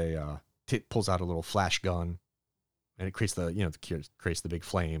creates pulls out a little flash gun, and it creates creates the big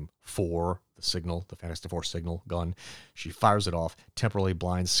flame for the signal, the Fantastic Four signal gun. She fires it off, temporarily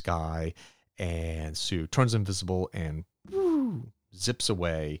blinds Sky, and Sue turns invisible and zips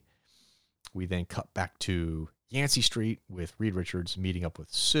away. We then cut back to Yancey Street with Reed Richards meeting up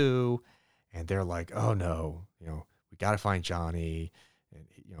with Sue, and they're like, oh no, we got to find Johnny. And,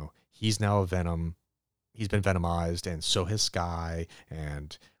 he's now a Venom. He's been venomized, and so has Sky,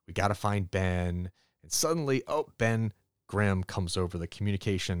 and we got to find Ben. And suddenly, Ben Grimm comes over the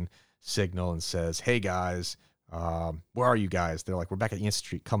communication signal and says, hey guys, where are you guys? They're like, we're back at Yancey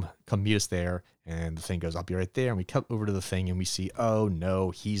Street. Come meet us there. And the Thing goes, I'll be right there. And we cut over to the Thing, and we see, oh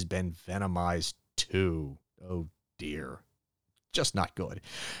no, he's been venomized too. Oh dear. Just not good.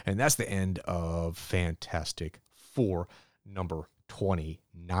 And that's the end of Fantastic Four number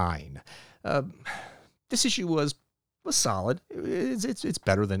 29. This issue was solid. It's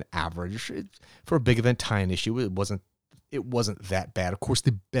better than average. For a big event tie-in issue, it wasn't that bad. Of course,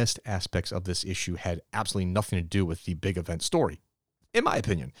 the best aspects of this issue had absolutely nothing to do with the big event story, in my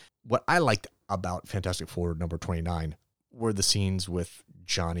opinion. What I liked about Fantastic Four number 29 were the scenes with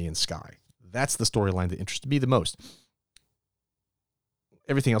Johnny and Sky. That's the storyline that interested me the most.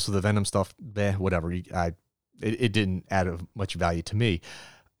 Everything else with the Venom stuff, whatever. It didn't add much value to me.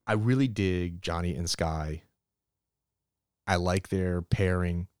 I really dig Johnny and Sky. I like their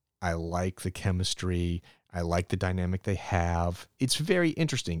pairing. I like the chemistry. I like the dynamic they have. It's very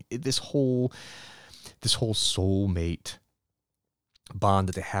interesting. This whole soulmate bond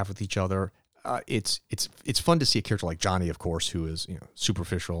that they have with each other. It's fun to see a character like Johnny, of course, who is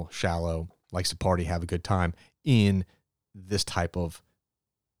superficial, shallow, likes to party, have a good time, in this type of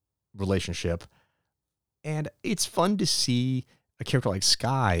relationship. And it's fun to see a character like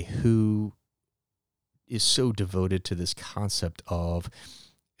Sky, who is so devoted to this concept of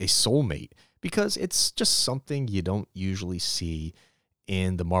a soulmate, because it's just something you don't usually see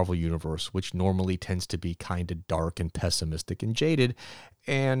in the Marvel Universe, which normally tends to be kind of dark and pessimistic and jaded.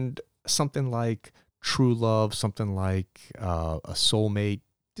 And something like true love, something like a soulmate,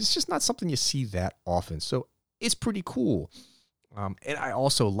 it's just not something you see that often. So it's pretty cool. And I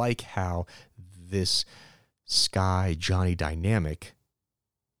also like how this Sky-Johnny dynamic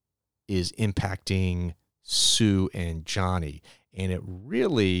is impacting Sue and Johnny. and it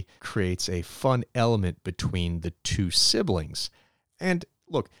really creates a fun element between the two siblings. And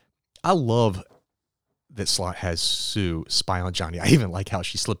look, I love that Slott has Sue spy on Johnny. I even like how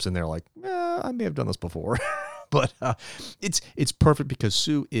she slips in there like, I may have done this before. But it's perfect because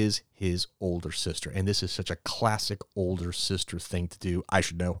Sue is his older sister, and this is such a classic older sister thing to do. I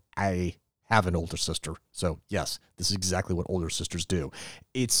should know. I have an older sister, so yes, this is exactly what older sisters do.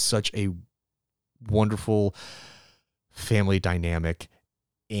 It's such a wonderful family dynamic,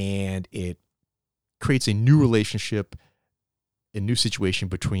 and it creates a new relationship, a new situation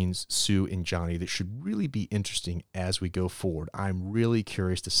between Sue and Johnny that should really be interesting as we go forward. I'm really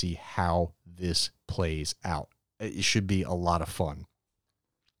curious to see how this plays out. It should be a lot of fun.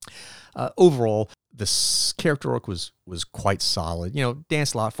 Overall, the character arc was quite solid. You know, Dan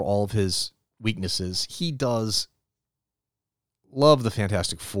Slott, for all of his weaknesses, he does love the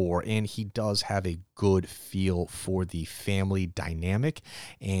Fantastic Four, and he does have a good feel for the family dynamic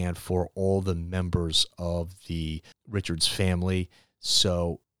and for all the members of the Richards family.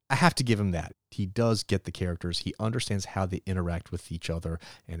 So I have to give him that. He does get the characters. He understands how they interact with each other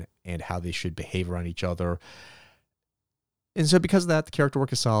and how they should behave around each other. And so because of that, the character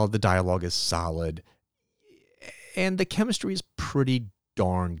work is solid, the dialogue is solid, and the chemistry is pretty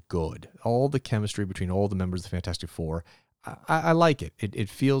darn good. All the chemistry between all the members of the Fantastic Four, I like it. It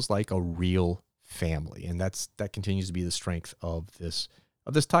feels like a real family, and that continues to be the strength of this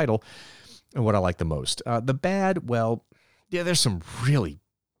title and what I like the most. The bad, well, yeah, there's some really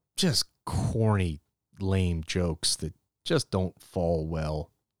just corny, lame jokes that just don't fall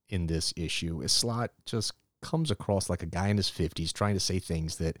well in this issue. Slott just comes across like a guy in his 50s trying to say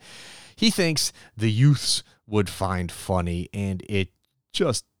things that he thinks the youths would find funny, and it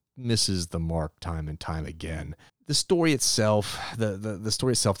just misses the mark time and time again. The story itself, the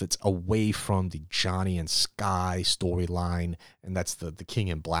story itself that's away from the Johnny and Skye storyline, and that's the King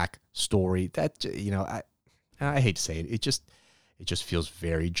in Black story, that, you know, I hate to say it, it just feels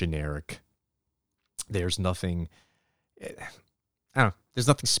very generic. There's nothing, I don't know, there's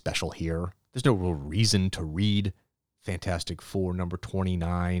nothing special here. There's no real reason to read Fantastic Four number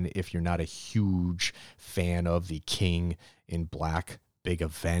 29 if you're not a huge fan of the King in Black big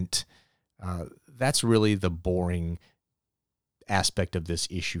event. That's really the boring aspect of this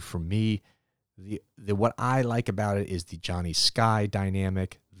issue for me. What I like about it is the Johnny Skye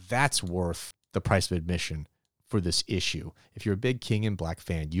dynamic. That's worth the price of admission for this issue. If you're a big King in Black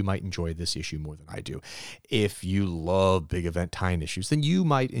fan, you might enjoy this issue more than I do. If you love big event tie-in issues, then you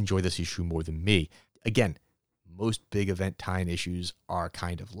might enjoy this issue more than me. Again, most big event tie-in issues are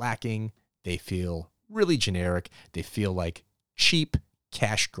kind of lacking. They feel really generic. They feel like cheap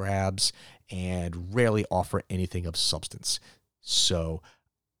cash grabs and rarely offer anything of substance. So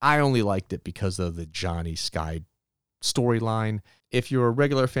I only liked it because of the Johnny Skye storyline. If you're a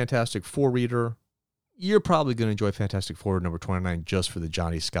regular Fantastic Four reader, you're probably going to enjoy Fantastic Four number 29 just for the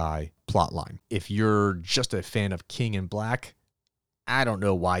Johnny Skye plotline. If you're just a fan of King in Black, I don't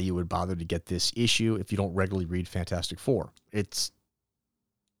know why you would bother to get this issue if you don't regularly read Fantastic Four. It's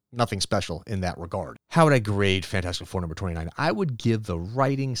nothing special in that regard. How would I grade Fantastic Four number 29? I would give the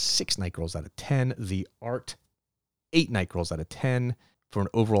writing 6 Night Girls out of 10, the art 8 Night Girls out of 10, for an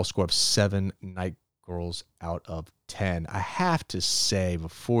overall score of 7 Night Girls out of 10. I have to say,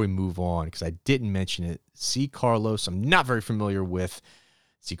 before we move on, because I didn't mention it, C. Carlos, I'm not very familiar with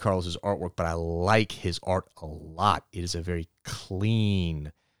C. Carlos's artwork, but I like his art a lot. It is a very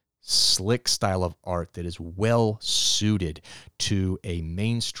clean, slick style of art that is well suited to a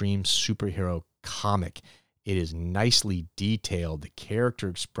mainstream superhero comic. It is nicely detailed. The character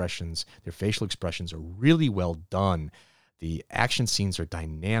expressions, their facial expressions are really well done. The action scenes are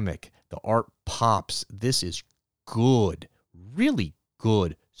dynamic. The art pops. This is good, really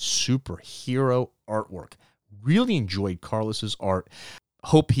good superhero artwork. Really enjoyed Carlos's art.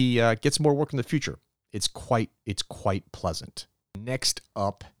 Hope he gets more work in the future. It's quite pleasant. Next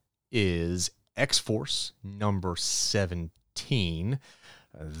up is X-Force number 17.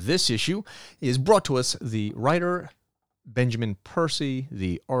 This issue is brought to us the writer Benjamin Percy,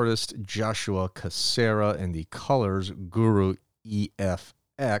 the artist Joshua Cassera, and the colors Guru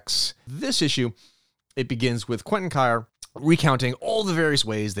EFX. This issue, it begins with Quentin Kyer recounting all the various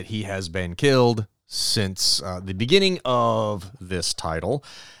ways that he has been killed since the beginning of this title,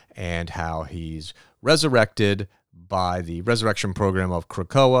 and how he's resurrected by the resurrection program of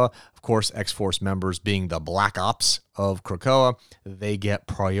Krakoa. Of course, X-Force members being the Black Ops of Krakoa, they get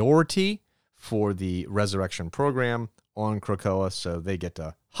priority for the resurrection program on Krakoa, so they get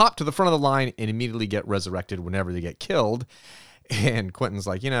to hop to the front of the line and immediately get resurrected whenever they get killed. And Quentin's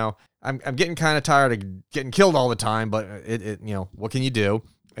like, I'm getting kind of tired of getting killed all the time, but what can you do?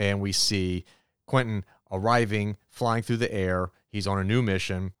 And we see Quentin arriving, flying through the air. He's on a new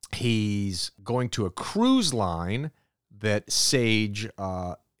mission. He's going to a cruise line that Sage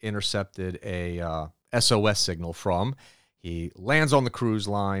intercepted a SOS signal from. He lands on the cruise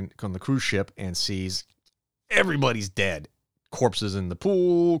ship, and sees everybody's dead. Corpses in the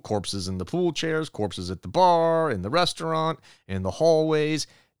pool, corpses in the pool chairs, corpses at the bar, in the restaurant, in the hallways,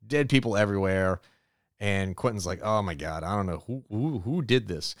 dead people everywhere. And Quentin's like, oh my God, I don't know who did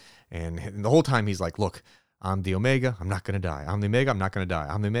this. And the whole time he's like, look, I'm the Omega, I'm not going to die. I'm the Omega, I'm not going to die.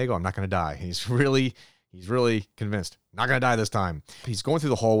 I'm the Omega, I'm not going to die. He's really convinced, not going to die this time. He's going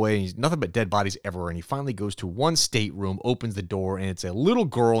through the hallway, and he's nothing but dead bodies everywhere. And he finally goes to one stateroom, opens the door, and it's a little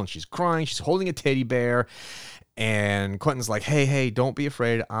girl, and she's crying. She's holding a teddy bear. And Quentin's like, hey, don't be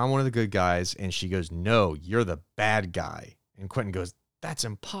afraid. I'm one of the good guys. And she goes, no, you're the bad guy. And Quentin goes, that's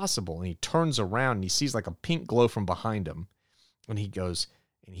impossible. And he turns around, and he sees like a pink glow from behind him. And he goes,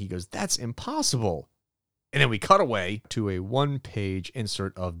 that's impossible. And then we cut away to a one-page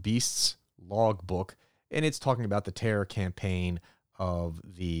insert of Beast's logbook. And it's talking about the terror campaign of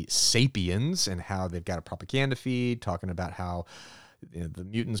the Sapiens and how they've got a propaganda feed, talking about how the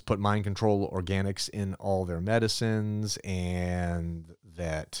mutants put mind control organics in all their medicines, and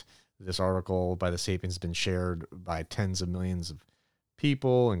that this article by the Sapiens has been shared by tens of millions of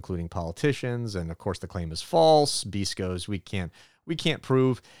people, including politicians. And of course, the claim is false. Beast goes, we can't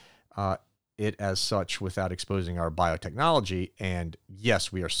prove it as such without exposing our biotechnology. And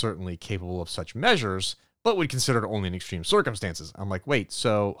yes, we are certainly capable of such measures, but we consider it only in extreme circumstances. I'm like, wait,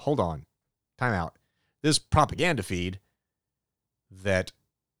 so hold on, time out. This propaganda feed that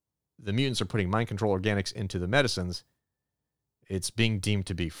the mutants are putting mind control organics into the medicines, it's being deemed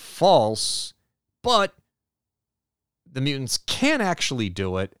to be false, but the mutants can actually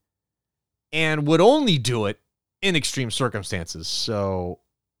do it and would only do it in extreme circumstances. So,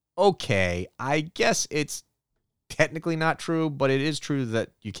 okay, I guess it's technically not true, but it is true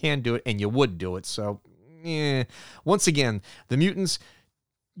that you can do it and you would do it. So, once again, the mutants,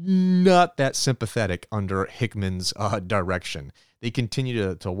 not that sympathetic under Hickman's direction. They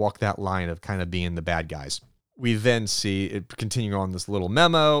continue to walk that line of kind of being the bad guys. We then see, it continuing on this little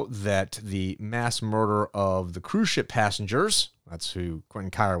memo, that the mass murder of the cruise ship passengers, that's who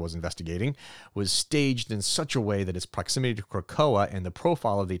Quentin Kyer was investigating, was staged in such a way that its proximity to Krakoa and the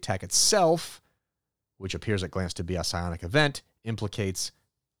profile of the attack itself, which appears at glance to be a psionic event, implicates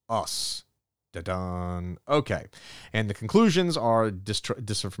us. Da-dun. Okay. And the conclusions are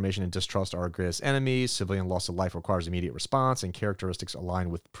disinformation and distrust are our greatest enemies. Civilian loss of life requires immediate response, and characteristics align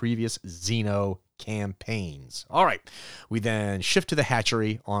with previous Xeno campaigns. All right. We then shift to the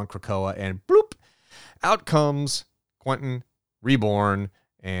hatchery on Krakoa, and bloop, out comes Quentin reborn,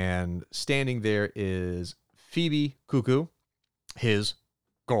 and standing there is Phoebe Cuckoo, his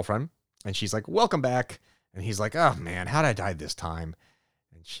girlfriend, and she's like, welcome back. And he's like, oh man, how'd I die this time?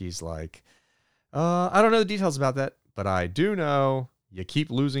 And she's like, I don't know the details about that, but I do know you keep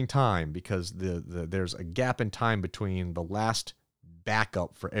losing time because there's a gap in time between the last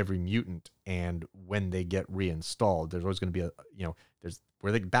backup for every mutant and when they get reinstalled. There's always going to be there's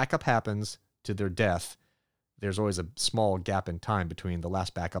where the backup happens to their death. There's always a small gap in time between the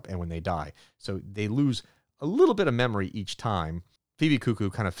last backup and when they die. So they lose a little bit of memory each time. Phoebe Cuckoo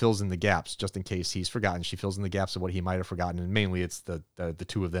kind of fills in the gaps just in case he's forgotten. She fills in the gaps of what he might have forgotten. And mainly it's the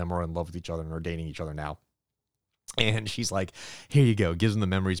two of them are in love with each other and are dating each other now. And she's like, here you go. Gives him the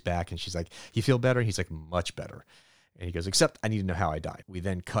memories back. And she's like, you feel better? And he's like, much better. And he goes, except I need to know how I died. We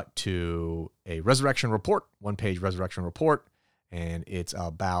then cut to a resurrection report, one-page resurrection report. And it's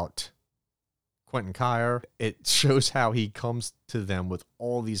about Quentin Kyer. It shows how he comes to them with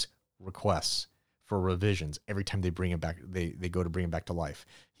all these requests for revisions every time they bring him back. They go to bring him back to life.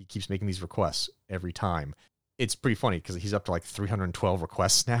 He keeps making these requests every time. It's pretty funny because he's up to like 312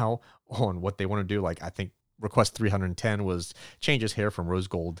 requests now on what they want to do. Like I think request 310 was change his hair from rose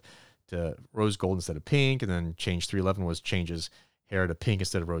gold to rose gold instead of pink, and then change 311 was change his hair to pink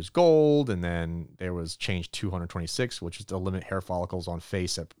instead of rose gold, and then there was change 226, which is to limit hair follicles on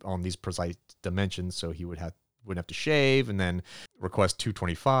face on these precise dimensions, so he wouldn't have to shave. And then request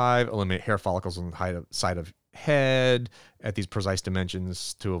 225, eliminate hair follicles on the side of head at these precise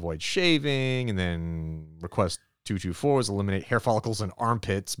dimensions to avoid shaving. And then request 224 is eliminate hair follicles in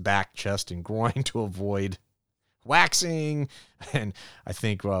armpits, back, chest, and groin to avoid waxing. And I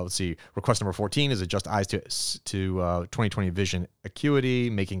think, let's see, request number 14 is adjust eyes to 20/20 vision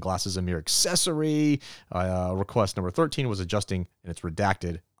acuity, making glasses a mere accessory. Request number 13 was adjusting, and it's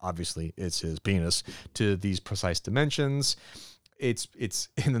redacted, obviously it's his penis, to these precise dimensions. it's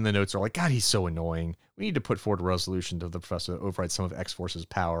and then the notes are like, God, he's so annoying. We need to put forward a resolution to the professor that overrides some of X-Force's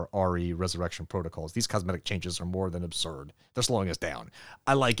power, RE, resurrection protocols. These cosmetic changes are more than absurd. They're slowing us down.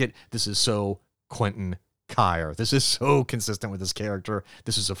 I like it. This is so Quentin Kyer. This is so consistent with his character.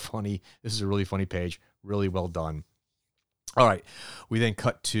 This is a really funny page. Really well done. All right. We then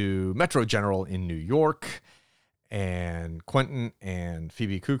cut to Metro General in New York, and Quentin and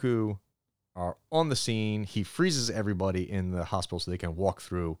Phoebe Cuckoo are on the scene. He freezes everybody in the hospital so they can walk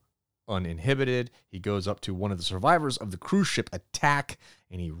through uninhibited. He goes up to one of the survivors of the cruise ship attack,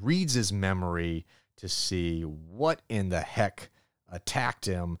 and he reads his memory to see what in the heck attacked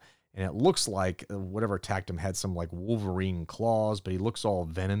him. And it looks like whatever attacked him had some like Wolverine claws, but he looks all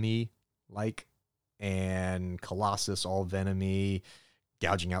venomy like, and Colossus all venomy,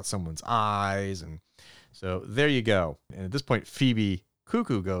 gouging out someone's eyes. And so there you go. And at this point, Phoebe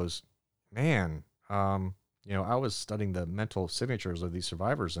Cuckoo goes, man, I was studying the mental signatures of these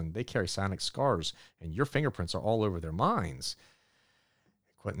survivors, and they carry psionic scars, and your fingerprints are all over their minds.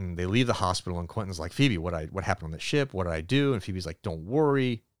 Quentin, they leave the hospital, and Quentin's like, Phoebe, what happened on the ship? What did I do? And Phoebe's like, don't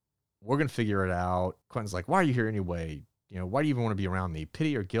worry. We're going to figure it out. Quentin's like, why are you here anyway? Why do you even want to be around me?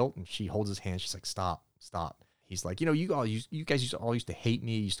 Pity or guilt? And she holds his hand. She's like, stop. He's like, you guys all used to hate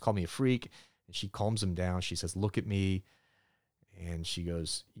me. You used to call me a freak. And she calms him down. She says, look at me. And she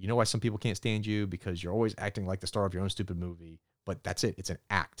goes, you know why some people can't stand you? Because you're always acting like the star of your own stupid movie. But that's it. It's an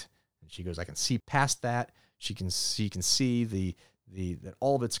act. And she goes, I can see past that. She can see that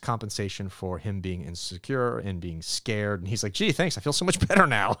all of it's compensation for him being insecure and being scared. And he's like, gee, thanks. I feel so much better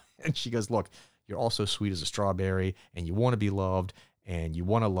now. And she goes, look, you're also sweet as a strawberry, and you want to be loved, and you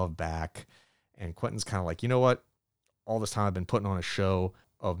want to love back. And Quentin's kind of like, you know what? All this time I've been putting on a show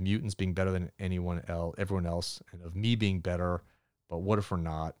of mutants being better than everyone else, and of me being better. But what if we're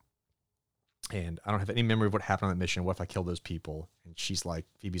not? And I don't have any memory of what happened on that mission. What if I killed those people? And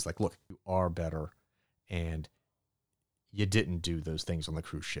Phoebe's like, look, you are better. And you didn't do those things on the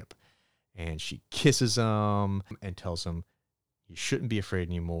cruise ship. And she kisses him and tells him, you shouldn't be afraid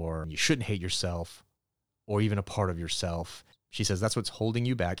anymore. You shouldn't hate yourself or even a part of yourself. She says, that's what's holding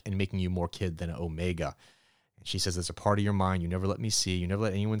you back and making you more kid than Omega. And she says, there's a part of your mind you never let me see. You never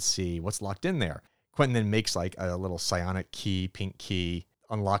let anyone see what's locked in there. Quentin then makes like a little psionic key, pink key,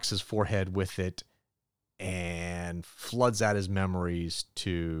 unlocks his forehead with it, and floods out his memories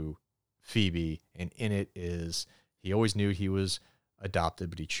to Phoebe. And in it is, he always knew he was adopted,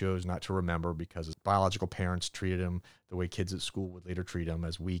 but he chose not to remember because his biological parents treated him the way kids at school would later treat him,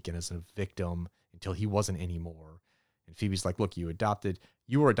 as weak and as a victim until he wasn't anymore. And Phoebe's like, look, you were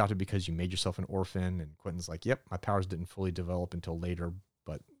adopted because you made yourself an orphan. And Quentin's like, yep, my powers didn't fully develop until later,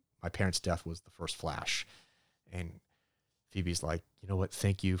 but my parents' death was the first flash. And Phoebe's like, you know what?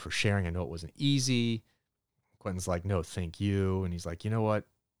 Thank you for sharing. I know it wasn't easy. Quentin's like, no, thank you. And he's like, you know what?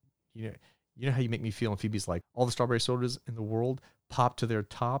 You know how you make me feel? And Phoebe's like, all the strawberry sodas in the world popped to their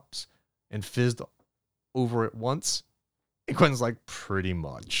tops and fizzed over at once. And Quentin's like, pretty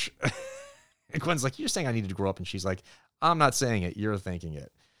much. And Quentin's like, you're saying I needed to grow up. And she's like, I'm not saying it. You're thinking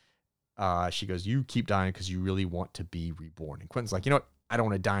it. She goes, you keep dying because you really want to be reborn. And Quentin's like, you know what? I don't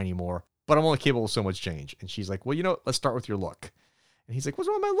want to die anymore, but I'm only capable of so much change. And she's like, well, you know what? Let's start with your look. And he's like, what's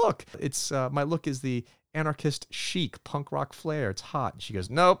wrong with my look? It's my look is the anarchist chic punk rock flair. It's hot. And she goes,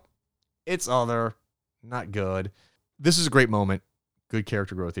 nope, it's other, not good. This is a great moment. Good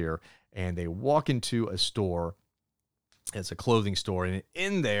character growth here. And they walk into a store. It's a clothing store. And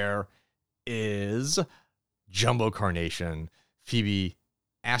in there is Jumbo Carnation. Phoebe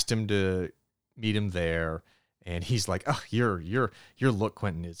asked him to meet him there. And he's like, oh, your look,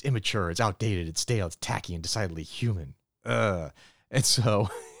 Quentin, is immature. It's outdated. It's stale. It's tacky and decidedly human. And so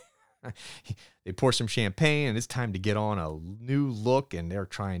they pour some champagne, and it's time to get on a new look, and they're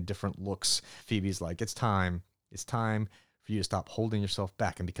trying different looks. Phoebe's like, it's time for you to stop holding yourself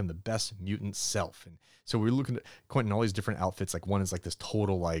back and become the best mutant self. And so we're looking at Quentin, all these different outfits. Like one is like this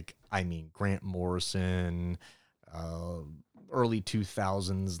total, Grant Morrison, early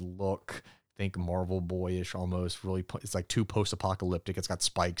 2000s look. Think Marvel boyish almost. Really, it's like too post-apocalyptic. It's got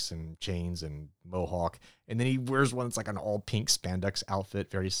spikes and chains and mohawk. And then he wears one that's like an all-pink spandex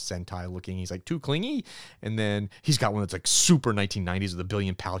outfit, very Sentai looking. He's like too clingy. And then he's got one that's like super 1990s with a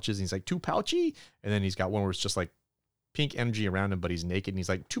billion pouches. And he's like too pouchy. And then he's got one where it's just like pink energy around him, but he's naked. And he's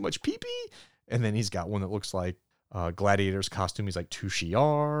like too much pee-pee. And then he's got one that looks like Gladiator's costume. He's like too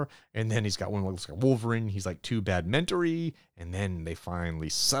Shi'ar. And then he's got one that looks like Wolverine. He's like too bad mentory. And then they finally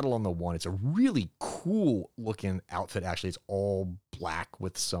settle on the one. It's a really cool looking outfit. Actually, it's all black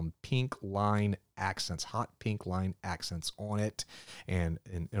with some pink line accents, hot pink line accents on it, and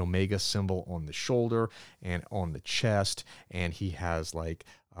an Omega symbol on the shoulder and on the chest. And he has like,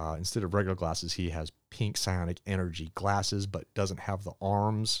 instead of regular glasses, he has pink psionic energy glasses, but doesn't have the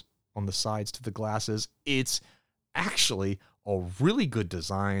arms on the sides to the glasses. It's actually a really good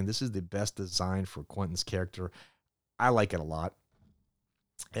design. This is the best design for Quentin's character. I like it a lot.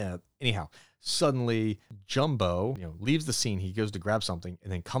 Anyhow, suddenly Jumbo, leaves the scene. He goes to grab something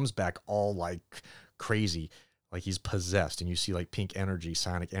and then comes back all like crazy, like he's possessed. And you see like pink energy,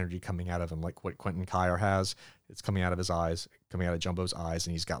 psionic energy coming out of him, like what Quentin Kyer has. It's coming out of his eyes, coming out of Jumbo's eyes.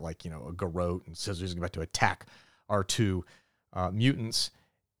 And he's got like, a garrote and says he's about to attack our two mutants.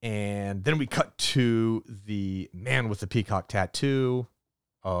 And then we cut to the man with the peacock tattoo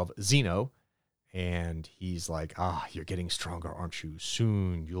of Zeno. And he's like, you're getting stronger, aren't you?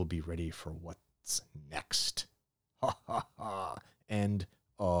 Soon you'll be ready for what's next. Ha ha ha. End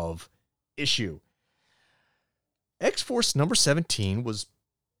of issue. X-Force number 17 was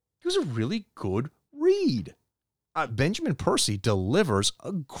a really good read. Benjamin Percy delivers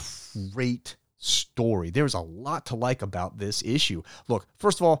a great story. There's a lot to like about this issue. Look,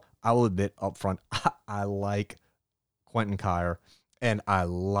 first of all, I will admit up front, I like Quentin Kyer and I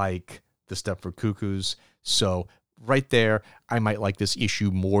like the Stepford Cuckoos. So right there, I might like this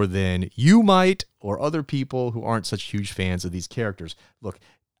issue more than you might or other people who aren't such huge fans of these characters. Look,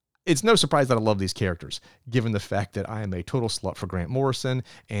 it's no surprise that I love these characters, given the fact that I am a total slut for Grant Morrison,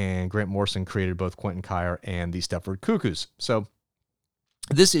 and Grant Morrison created both Quentin Kyer and the Stepford Cuckoos. So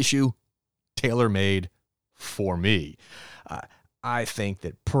this issue, tailor-made for me. I think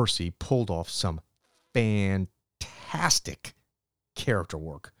that Percy pulled off some fantastic character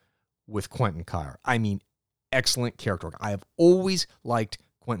work with Quentin Kyer. I mean, excellent character work. I have always liked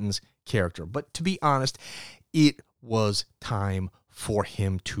Quentin's character, but to be honest, it was time for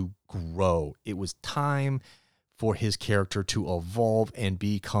him to grow. It was time for his character to evolve and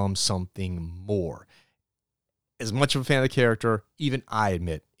become something more. As much of a fan of the character, even I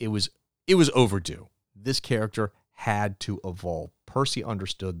admit it was overdue. This character had to evolve. Percy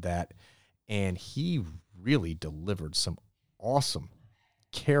understood that, and he really delivered some awesome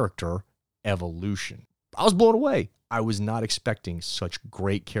character evolution. I was blown away. I was not expecting such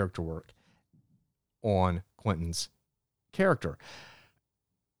great character work on Quentin's character.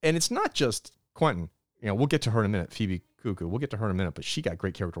 And it's not just Quentin. We'll get to her in a minute, Phoebe Cuckoo. We'll get to her in a minute, but she got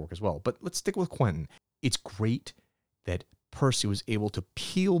great character work as well. But let's stick with Quentin. It's great that Percy was able to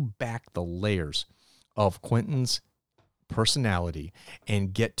peel back the layers of Quentin's personality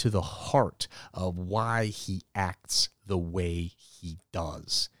and get to the heart of why he acts the way he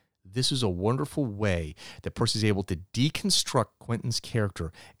does. This is a wonderful way that Percy's able to deconstruct Quentin's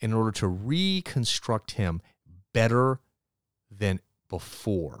character in order to reconstruct him better than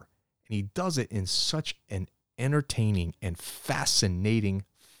before. And he does it in such an entertaining and fascinating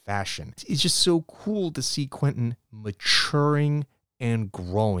fashion. It's just so cool to see Quentin maturing and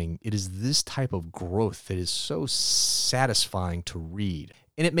growing. It is this type of growth that is so satisfying to read.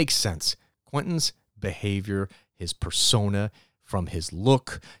 And it makes sense. Quentin's behavior, his persona, from his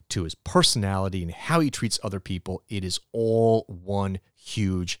look to his personality and how he treats other people, it is all one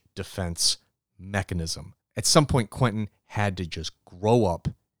huge defense mechanism. At some point, Quentin had to just grow up.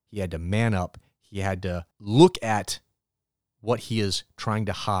 He had to man up. He had to look at what he is trying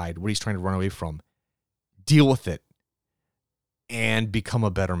to hide, what he's trying to run away from, deal with it, and become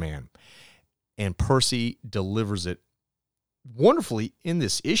a better man. And Percy delivers it wonderfully in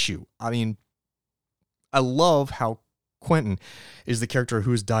this issue. I mean, I love how Quentin is the character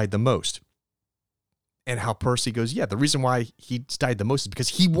who has died the most. And how Percy goes, the reason why he's died the most is because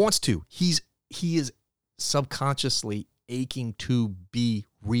he wants to. He is subconsciously aching to be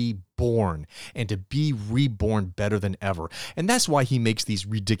reborn and to be reborn better than ever. And that's why he makes these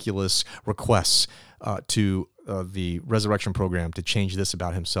ridiculous requests to the resurrection program to change this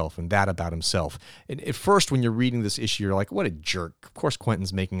about himself and that about himself. And at first, when you're reading this issue, you're like, what a jerk. Of course,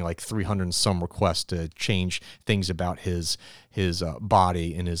 Quentin's making like 300 and some requests to change things about his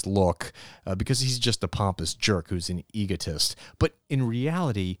body and his look because he's just a pompous jerk who's an egotist. But in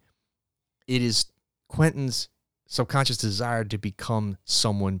reality, it is Quentin's subconscious desire to become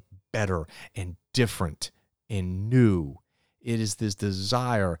someone better and different and new. It is this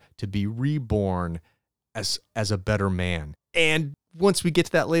desire to be reborn as a better man. And once we get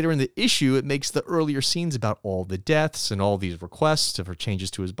to that later in the issue, it makes the earlier scenes about all the deaths and all these requests for changes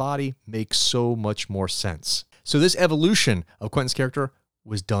to his body make so much more sense. So this evolution of Quentin's character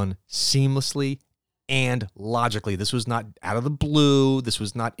was done seamlessly And logically, this was not out of the blue. This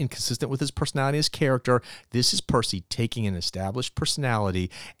was not inconsistent with his personality, his character. This is Percy taking an established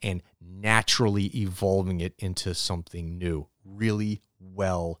personality and naturally evolving it into something new. Really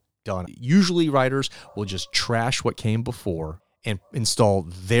well done. Usually writers will just trash what came before and install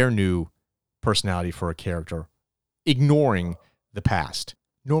their new personality for a character, ignoring the past.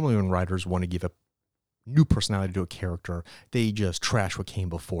 Normally when writers want to give a new personality to a character, they just trash what came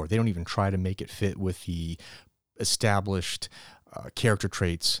before. They don't even try to make it fit with the established character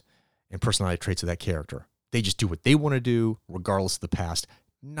traits and personality traits of that character. They just do what they want to do, regardless of the past.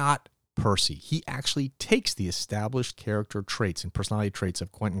 Not Percy. He actually takes the established character traits and personality traits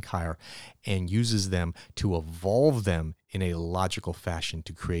of Quentin Kyer and uses them to evolve them in a logical fashion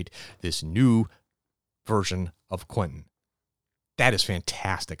to create this new version of Quentin. That is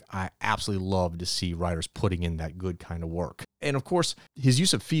fantastic. I absolutely love to see writers putting in that good kind of work. And of course, his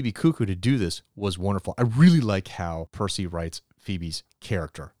use of Phoebe Cuckoo to do this was wonderful. I really like how Percy writes Phoebe's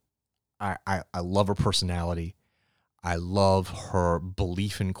character. I love her personality. I love her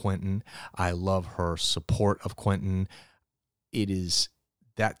belief in Quentin. I love her support of Quentin. It is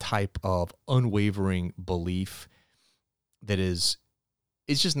that type of unwavering belief that is,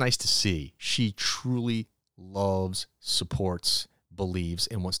 it's just nice to see. She truly loves, supports, believes,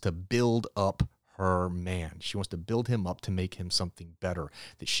 and wants to build up her man. She wants to build him up to make him something better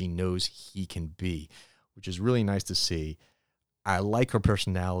that she knows he can be, which is really nice to see. I like her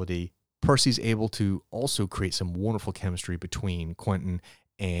personality. Percy's able to also create some wonderful chemistry between Quentin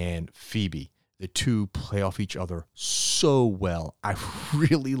and Phoebe. The two play off each other so well. I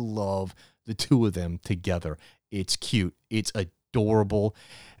really love the two of them together. It's cute. It's adorable.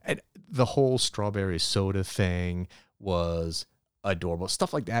 And the whole strawberry soda thing was adorable.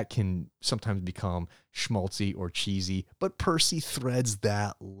 Stuff like that can sometimes become schmaltzy or cheesy, but Percy threads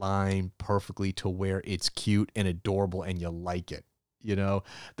that line perfectly to where it's cute and adorable and you like it. You know,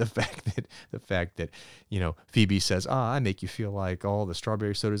 the fact that, you know, Phoebe says, I make you feel like all the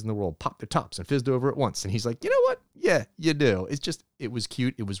strawberry sodas in the world popped their tops and fizzed over at once. And he's like, you know what? Yeah, you do. It's just, it was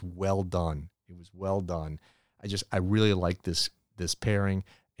cute. It was well done. It was well done. I really like this pairing,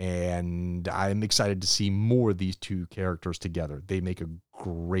 and I'm excited to see more of these two characters together. They make a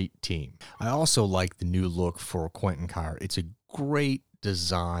great team. I also like the new look for Quentin Kyer. It's a great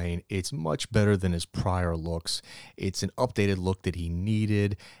design. It's much better than his prior looks. It's an updated look that he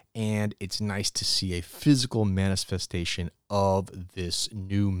needed, and it's nice to see a physical manifestation of this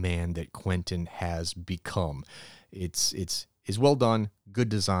new man that Quentin has become. It's well done, good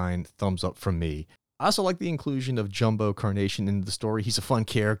design, thumbs up from me. I also like the inclusion of Jumbo Carnation into the story. He's a fun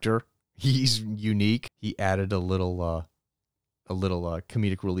character. He's unique. He added a little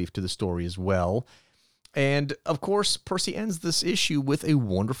comedic relief to the story as well. And, of course, Percy ends this issue with a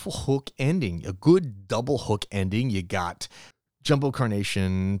wonderful hook ending, a good double hook ending. You got Jumbo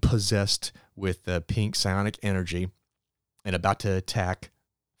Carnation possessed with pink psionic energy and about to attack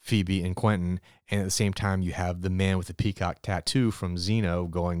Phoebe and Quentin. And at the same time, you have the man with the peacock tattoo from Zeno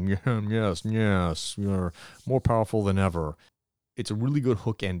going, yes, you're more powerful than ever. It's a really good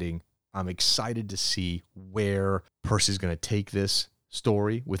hook ending. I'm excited to see where Percy's going to take this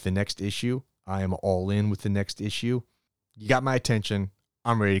story with the next issue. I am all in with the next issue. You got my attention.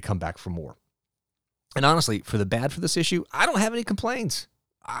 I'm ready to come back for more. And honestly, for the bad for this issue, I don't have any complaints.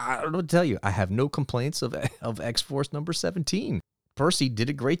 I don't know what to tell you. I have no complaints of X-Force number 17. Percy did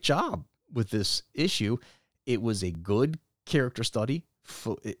a great job with this issue. It was a good character study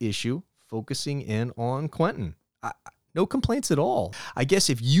issue focusing in on Quentin. No complaints at all. I guess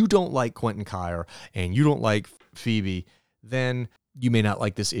if you don't like Quentin Kyer and you don't like Phoebe, then you may not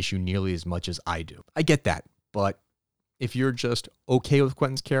like this issue nearly as much as I do. I get that. But if you're just okay with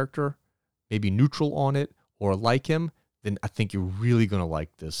Quentin's character, maybe neutral on it, or like him, then I think you're really going to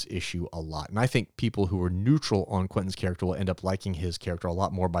like this issue a lot. And I think people who are neutral on Quentin's character will end up liking his character a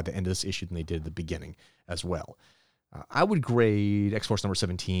lot more by the end of this issue than they did at the beginning as well. I would grade X-Force number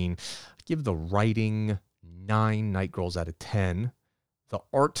 17, give the writing 9 Night Girls out of 10, the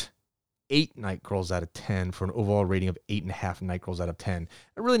art 8 Night Girls out of 10 for an overall rating of 8.5 Night Girls out of 10.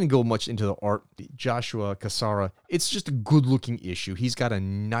 I really didn't go much into the art. Joshua Cassara, it's just a good-looking issue. He's got a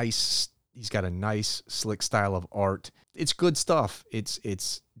nice slick style of art. It's good stuff.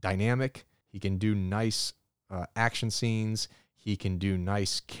 It's dynamic. He can do nice action scenes. He can do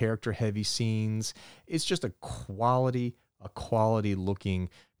nice character-heavy scenes. It's just a quality-looking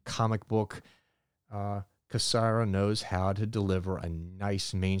comic book. Cassara knows how to deliver a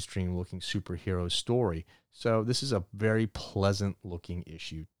nice mainstream-looking superhero story. So this is a very pleasant-looking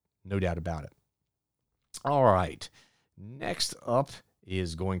issue, no doubt about it. All right, next up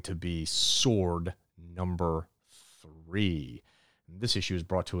is going to be S.W.O.R.D number 3. This issue is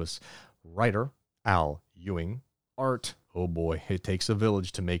brought to us writer Al Ewing. Art, oh boy, it takes a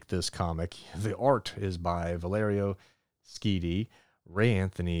village to make this comic. The art is by Valerio Schiti, Ray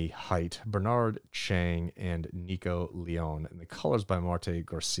Anthony Height, Bernard Chang, and Nico Leon, and the colors by Marte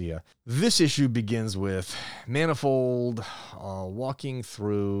Garcia. This issue begins with Manifold walking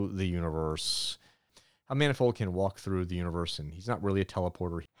through the universe. How Manifold can walk through the universe, and he's not really a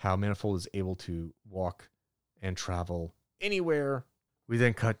teleporter. How Manifold is able to walk and travel anywhere. We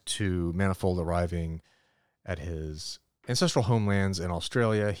then cut to Manifold arriving at his ancestral homelands in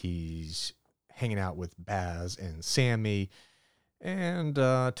Australia. He's hanging out with Baz and Sammy and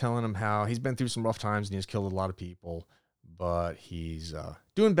telling him how he's been through some rough times and he's killed a lot of people, but he's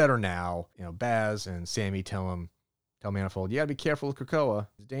doing better now. You know, Baz and Sammy tell Manifold, you gotta be careful with Krakoa.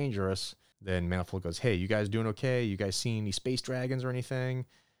 It's dangerous. Then Manifold goes, hey, you guys doing okay? You guys seen any space dragons or anything?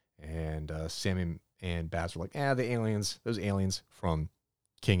 And Sammy and Baz are like, those aliens from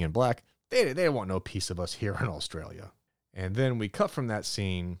King in Black, they want no piece of us here in Australia. And then we cut from that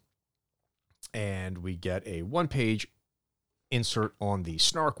scene and we get a 1-page insert on the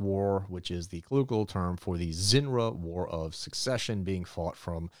Snark War, which is the colloquial term for the Zinra War of Succession being fought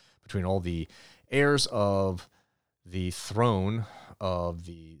between all the heirs of the throne of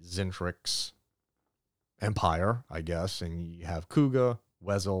the Zintrix Empire, I guess. And you have Kuga,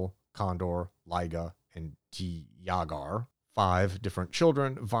 Wesel, Condor, Liga, and Diagar. 5 different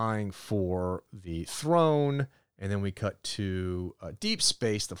children vying for the throne. And then we cut to Deep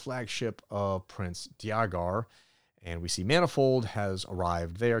Space, the flagship of Prince Diagar. And we see Manifold has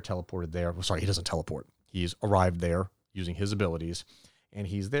arrived there, teleported there. Well, sorry, he doesn't teleport. He's arrived there using his abilities. And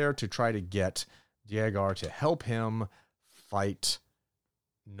he's there to try to get Diagar to help him fight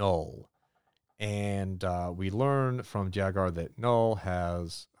Null. And we learn from Diagar that Null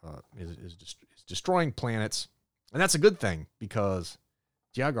is destroying planets. And that's a good thing because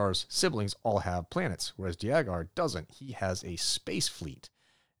Diagar's siblings all have planets, whereas Diagar doesn't. He has a space fleet.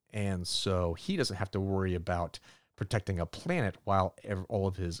 And so he doesn't have to worry about protecting a planet while all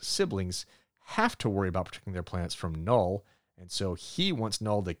of his siblings have to worry about protecting their planets from Null. And so he wants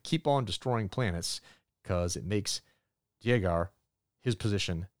Null to keep on destroying planets because it makes Diagar, his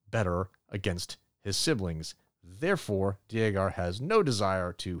position, better against his siblings. Therefore, Diagar has no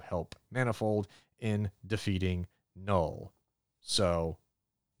desire to help Manifold in defeating Null. So,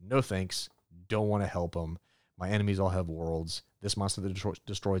 no thanks. Don't want to help him. My enemies all have worlds. This monster that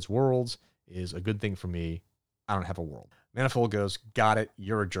destroys worlds is a good thing for me. I don't have a world. Manifold goes, got it.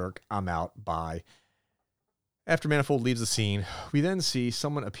 You're a jerk. I'm out. Bye. After Manifold leaves the scene, we then see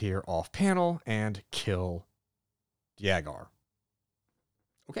someone appear off panel and kill Diagar.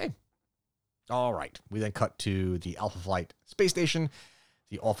 Okay. All right. We then cut to the Alpha Flight space station,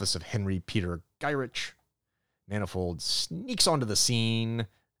 the office of Henry Peter Gyrich. Manifold sneaks onto the scene,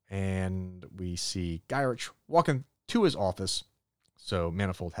 and we see Gyrich walking to his office, so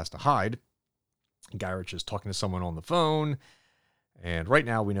Manifold has to hide. Gyrich is talking to someone on the phone, and right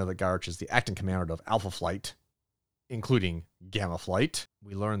now we know that Gyrich is the acting commander of Alpha Flight, including Gamma Flight.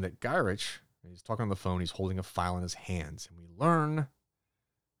 We learn that Gyrich, he's talking on the phone, he's holding a file in his hands, and we learn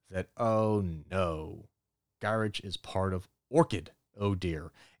that, oh no, Gyrich is part of Orchid. Oh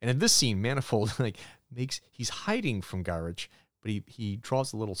dear. And in this scene, Manifold he's hiding from Gyrich, but he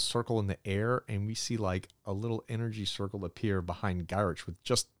draws a little circle in the air, and we see like a little energy circle appear behind Gyrich with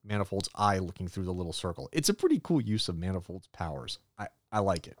just Manifold's eye looking through the little circle. It's a pretty cool use of Manifold's powers. I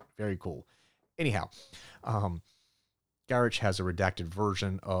like it. Very cool. Anyhow, Gyrich has a redacted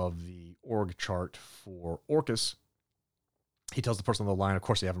version of the org chart for Orcus. He tells the person on the line, of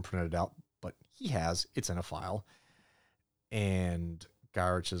course they haven't printed it out, but he has. It's in a file. And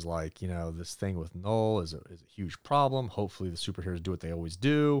Gyrich is like, this thing with Null is a huge problem. Hopefully the superheroes do what they always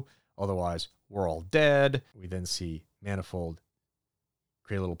do. Otherwise, we're all dead. We then see Manifold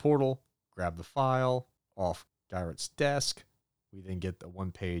create a little portal, grab the file off Gyrich's desk. We then get the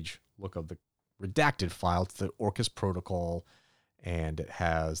 1-page look of the redacted file. It's the Orcus protocol, and it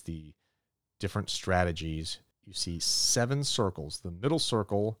has the different strategies. You see 7 circles. The middle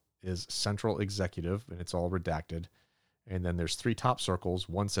circle is Central Executive, and it's all redacted. And then there's 3 top circles.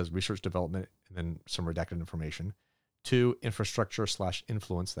 1 says Research Development, and then some redacted information. 2,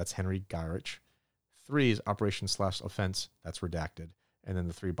 Infrastructure/Influence. That's Henry Gyrich. 3 is Operation/Offense. That's redacted. And then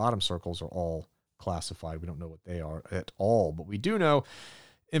the 3 bottom circles are all classified. We don't know what they are at all. But we do know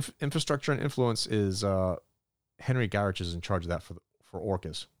Infrastructure and Influence is Henry Gyrich is in charge of that for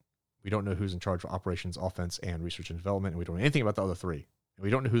Orcus. We don't know who's in charge of Operations, Offense, and Research and Development. And we don't know anything about the other 3. And we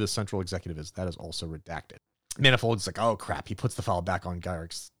don't know who the Central Executive is. That is also redacted. Manifold's like, oh crap. He puts the file back on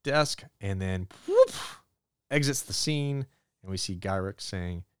Gyric's desk and then whoop, exits the scene. And we see Gyric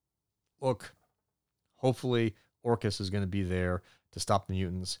saying, look, hopefully Orcus is going to be there to stop the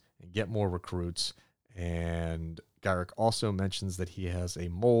mutants and get more recruits. And Gyric also mentions that he has a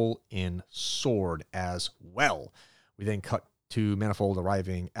mole in S.W.O.R.D as well. We then cut to Manifold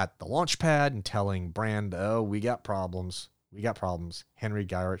arriving at the launch pad and telling Brand, oh, we got problems. We got problems. Henry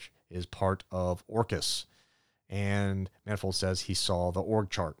Gyric is part of Orcus. And Manifold says he saw the org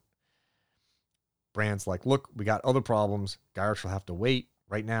chart. Brand's like, look, we got other problems. Gyric will have to wait.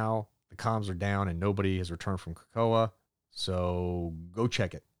 Right now, the comms are down and nobody has returned from Krakoa. So go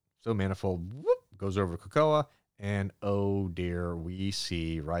check it. So Manifold goes over to Krakoa. And oh dear, we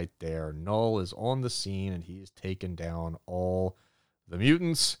see right there, Null is on the scene and he's taken down all the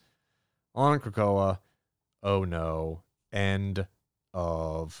mutants on Krakoa. Oh no. End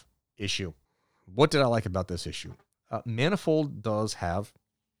of issue. What did I like about this issue? Manifold does have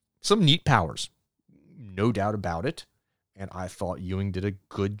some neat powers. No doubt about it. And I thought Ewing did a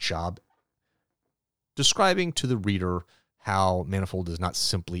good job describing to the reader how Manifold is not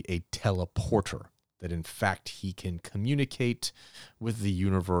simply a teleporter, that in fact he can communicate with the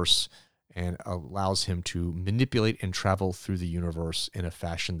universe and allows him to manipulate and travel through the universe in a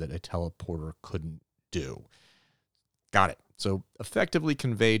fashion that a teleporter couldn't do. Got it. So effectively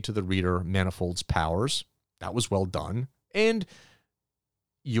conveyed to the reader Manifold's powers. That was well done. And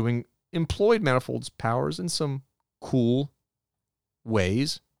Ewing employed Manifold's powers in some cool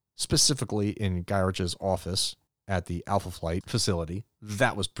ways, specifically in Gyric's office at the Alpha Flight facility.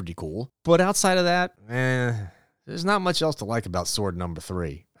 That was pretty cool. But outside of that, there's not much else to like about S.W.O.R.D number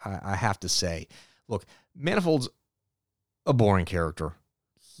 3, I have to say. Look, Manifold's a boring character.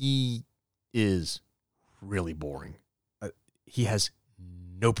 He is really boring. He has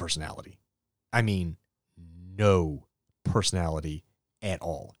no personality. I mean, no personality at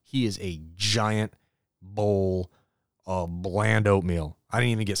all. He is a giant bowl of bland oatmeal. I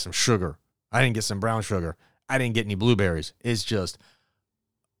didn't even get some sugar. I didn't get some brown sugar. I didn't get any blueberries. It's just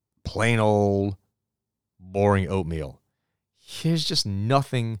plain old boring oatmeal. There's just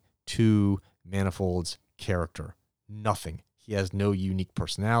nothing to Manifold's character. Nothing. He has no unique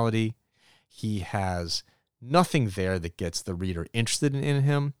personality. He has nothing there that gets the reader interested in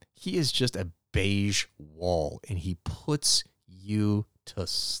him. He is just a beige wall, and he puts you to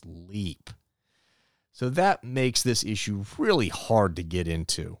sleep. So that makes this issue really hard to get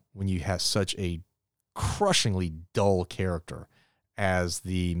into when you have such a crushingly dull character as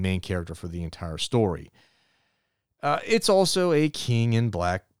the main character for the entire story. It's also a King in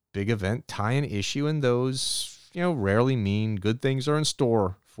Black big event tie-in issue, and those, rarely mean good things are in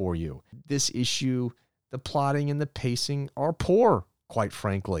store for you. This issue, the plotting and the pacing are poor, quite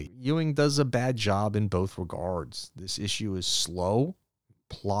frankly. Ewing does a bad job in both regards. This issue is slow,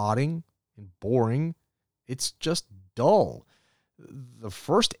 plotting, and boring. It's just dull. The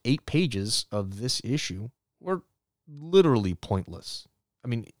first 8 pages of this issue were literally pointless. I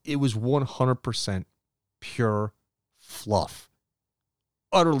mean, it was 100% pure fluff.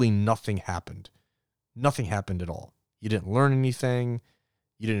 Utterly nothing happened. Nothing happened at all. You didn't learn anything.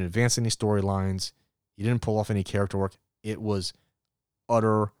 You didn't advance any storylines. You didn't pull off any character work. It was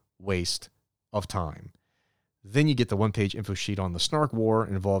utter waste of time. Then you get the 1-page info sheet on the Snark War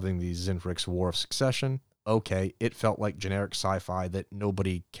involving the Zinfrix War of Succession. Okay, it felt like generic sci-fi that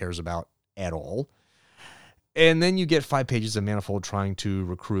nobody cares about at all. And then you get 5 pages of Manifold trying to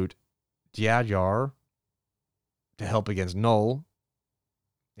recruit Dyadyar to help against Null.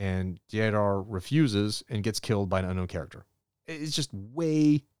 And Dyadyar refuses and gets killed by an unknown character. It's just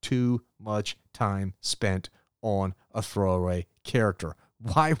way too much time spent on a throwaway character.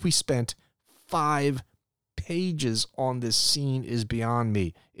 Why we spent 5 pages on this scene is beyond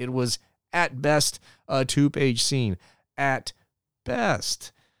me. It was at best a 2-page scene. At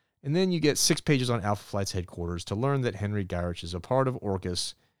best. And then you get 6 pages on Alpha Flight's headquarters to learn that Henry Gyric is a part of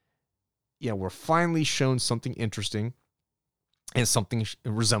Orcus. Yeah, we're finally shown something interesting and something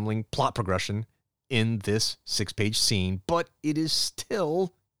resembling plot progression in this 6-page scene, but it is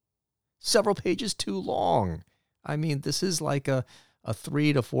still several pages too long. I mean, this is like a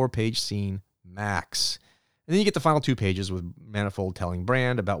 3 to 4 page scene max. And then you get the final 2 pages with Manifold telling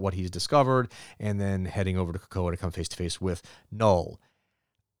Brand about what he's discovered and then heading over to Krakoa to come face to face with Null.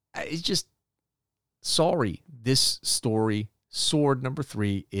 It's just, sorry, this story, S.W.O.R.D number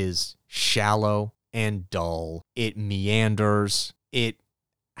 3, is shallow and dull. It meanders. It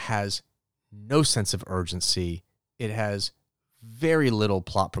has no sense of urgency. It has very little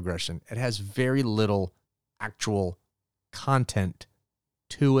plot progression. It has very little actual content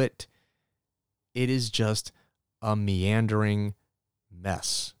to it. It is just a meandering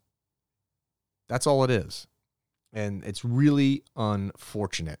mess. That's all it is. And it's really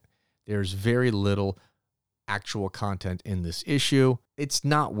unfortunate. There's very little actual content in this issue. It's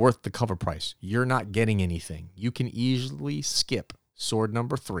not worth the cover price. You're not getting anything. You can easily skip S.W.O.R.D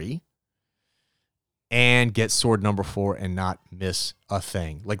number 3 and get S.W.O.R.D number 4 and not miss a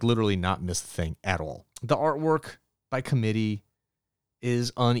thing. Like literally not miss a thing at all. The artwork by committee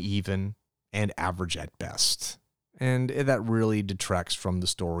is uneven and average at best. And that really detracts from the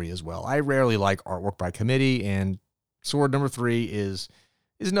story as well. I rarely like artwork by committee, and S.W.O.R.D number 3 is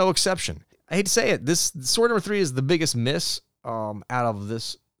no exception. I hate to say it, this S.W.O.R.D number 3 is the biggest miss out of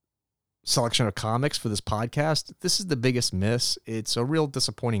this selection of comics for this podcast. This is the biggest miss. It's a real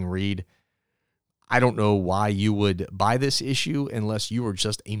disappointing read. I don't know why you would buy this issue unless you were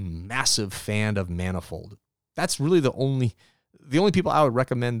just a massive fan of Manifold. That's really the only people I would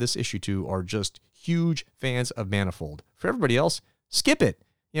recommend this issue to are just huge fans of Manifold. For everybody else, skip it.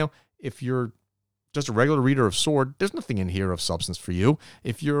 You know, if you're just a regular reader of S.W.O.R.D, there's nothing in here of substance for you.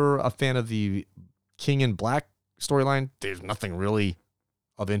 If you're a fan of the King in Black storyline, there's nothing really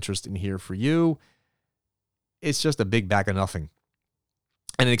of interest in here for you. It's just a big bag of nothing.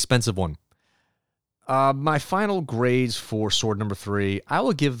 And an expensive one. My final grades for S.W.O.R.D number 3, I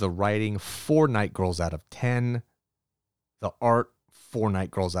will give the writing 4 Night Girls out of 10. The art, 4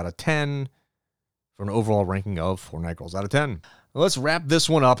 Night Girls out of 10. For an overall ranking of 4 Night Girls out of 10. Let's wrap this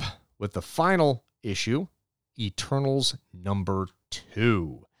one up with the final issue, Eternals number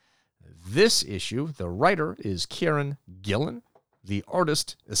 2. This issue, the writer is Kieran Gillen, the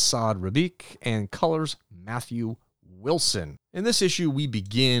artist is S.W.O.R.D, and colors Matthew Wilson. In this issue, we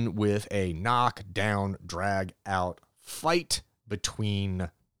begin with a knock-down, drag-out fight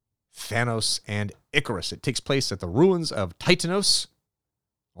between Thanos and Icarus. It takes place at the ruins of Titanos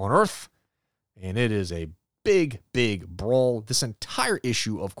on Earth, and it is a big, big brawl. This entire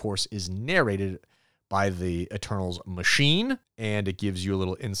issue, of course, is narrated by the Eternals machine, and it gives you a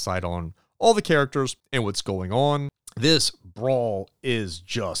little insight on all the characters and what's going on. This brawl is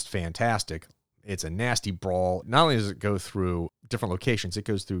just fantastic. It's a nasty brawl. Not only does it go through different locations, it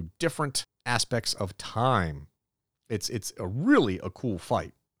goes through different aspects of time. It's a cool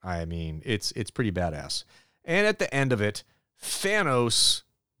fight. I mean, it's pretty badass. And at the end of it, Thanos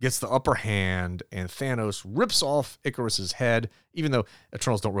gets the upper hand, and Thanos rips off Icarus's head. Even though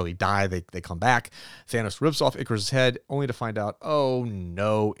Eternals don't really die, they come back. Thanos rips off Icarus's head, only to find out, oh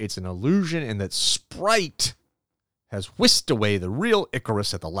no, it's an illusion, and that Sprite has whisked away the real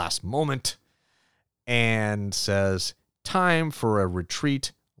Icarus at the last moment, and says, time for a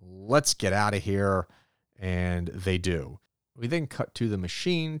retreat. Let's get out of here. And they do. We then cut to the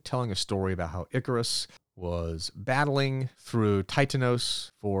machine telling a story about how Icarus was battling through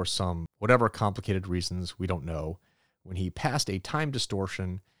Titanos for some whatever complicated reasons we don't know, when he passed a time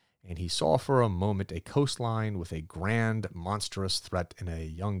distortion and he saw for a moment a coastline with a grand, monstrous threat and a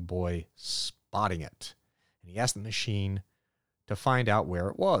young boy spotting it. And he asked the machine to find out where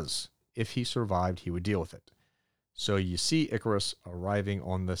it was. If he survived, he would deal with it. So you see Icarus arriving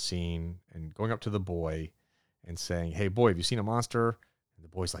on the scene and going up to the boy and saying, hey, boy, have you seen a monster? And the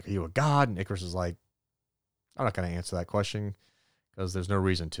boy's like, are you a god? And Icarus is like, I'm not going to answer that question because there's no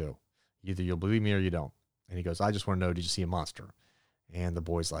reason to. Either you'll believe me or you don't. And he goes, I just want to know, did you see a monster? And the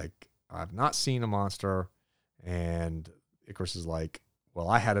boy's like, I've not seen a monster. And Icarus is like, well,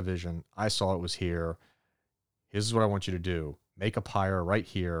 I had a vision. I saw it was here. This is what I want you to do. Make a pyre right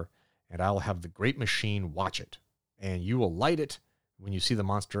here, and I will have the great machine watch it. And you will light it when you see the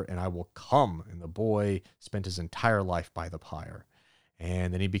monster, and I will come. And the boy spent his entire life by the pyre.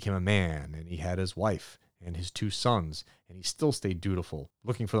 And then he became a man, and he had his wife and his 2 sons, and he still stayed dutiful,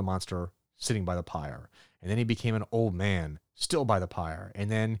 looking for the monster, sitting by the pyre. And then he became an old man, still by the pyre. And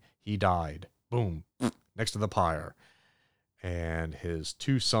then he died. Boom. Next to the pyre. And his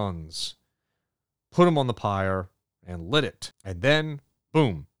 2 sons put him on the pyre and lit it. And then,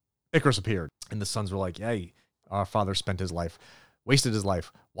 boom, Icarus appeared. And the sons were like, hey, our father spent his life, wasted his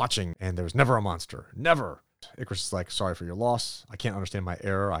life watching, and there was never a monster. Never. Icarus is like, sorry for your loss. I can't understand my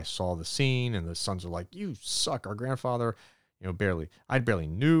error. I saw the scene. And the sons are like, you suck. Our grandfather, I barely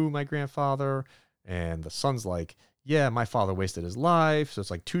knew my grandfather. And the son's like, yeah, my father wasted his life. So it's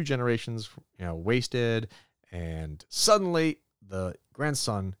like 2 generations, wasted. And suddenly the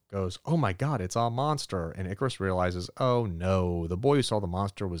grandson goes, oh my God, it's a monster. And Icarus realizes, oh no, the boy who saw the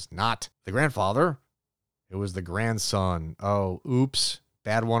monster was not the grandfather. It was the grandson. Oh, oops.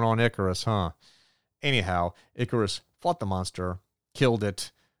 Bad one on Icarus, huh? Anyhow, Icarus fought the monster, killed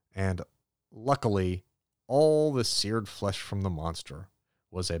it, and luckily, all the seared flesh from the monster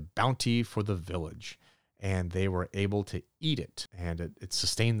was a bounty for the village. and they were able to eat it, and it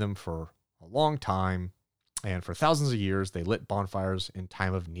sustained them for a long time. And for thousands of years, they lit bonfires in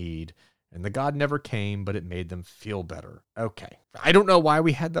time of need, and the god never came, but it made them feel better. Okay. I don't know why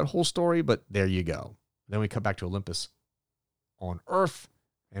we had that whole story, but there you go. Then we come back to Olympus on Earth,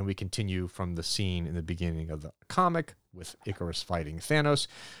 and we continue from the scene in the beginning of the comic with Icarus fighting Thanos.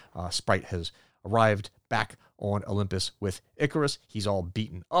 Sprite has arrived back on Olympus with Icarus. He's all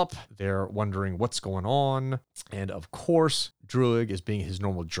beaten up. They're wondering what's going on. And of course, Druig is being his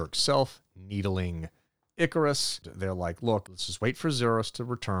normal jerk self, needling Icarus. They're like, look, let's just wait for Zeus to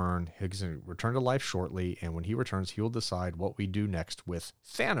return. He's going to return to life shortly, and when he returns, he will decide what we do next with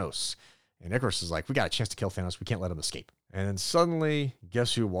Thanos. And Icarus is like, we got a chance to kill Thanos. We can't let him escape. And then suddenly,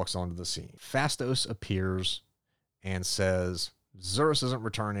 guess who walks onto the scene? Phastos appears and says, Zeus isn't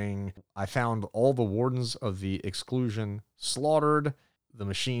returning. I found all the wardens of the exclusion slaughtered. The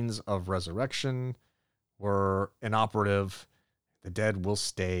machines of resurrection were inoperative. The dead will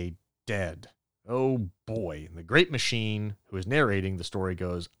stay dead. Oh boy. And the great machine who is narrating the story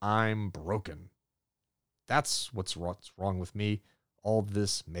goes, I'm broken. That's what's wrong with me. All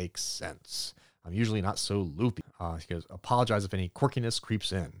this makes sense. I'm usually not so loopy. He goes, apologize if any quirkiness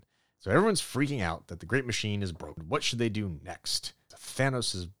creeps in. So everyone's freaking out that the great machine is broken. What should they do next?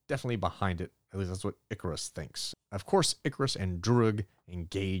 Thanos is definitely behind it. At least that's what Icarus thinks. Of course, Icarus and Druig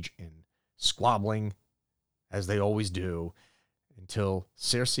engage in squabbling, as they always do, until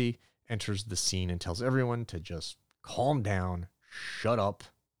Cersei enters the scene and tells everyone to just calm down, shut up,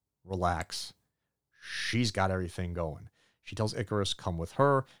 relax. She's got everything going. She tells Icarus, come with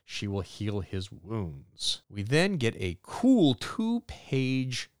her. She will heal his wounds. We then get a cool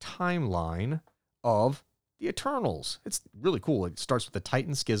 2-page timeline of the Eternals. It's really cool. It starts with the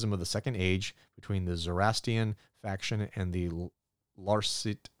Titan schism of the Second Age between the Zoroastrian faction and the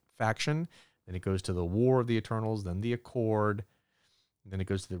Larsit faction. Then it goes to the War of the Eternals, then the Accord. Then it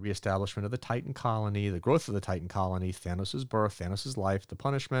goes to the reestablishment of the Titan colony, the growth of the Titan colony, Thanos' birth, Thanos' life, the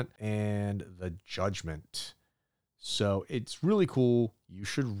punishment, and the judgment. So it's really cool. You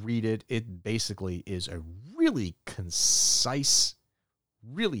should read it. It basically is a really concise,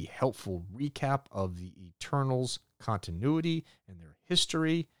 really helpful recap of the Eternals' continuity and their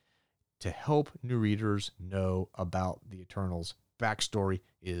history to help new readers know about the Eternals' backstory.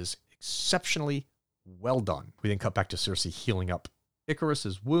 Is exceptionally well done. We then cut back to Cersei healing up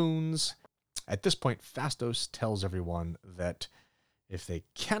Icarus's wounds. At this point, Phastos tells everyone that if they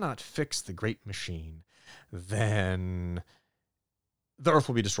cannot fix the great machine, then the Earth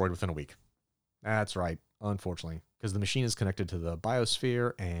will be destroyed within a week. That's right, unfortunately, because the machine is connected to the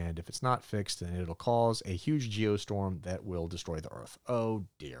biosphere, and if it's not fixed, then it'll cause a huge geostorm that will destroy the Earth. Oh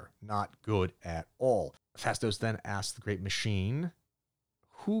dear, not good at all. Phastos then asks the great machine,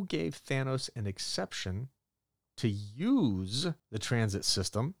 who gave Thanos an exception to use the transit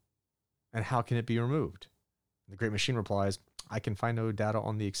system, and how can it be removed? The great machine replies, I can find no data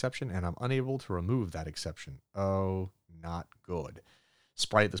on the exception, and I'm unable to remove that exception. Oh, not good.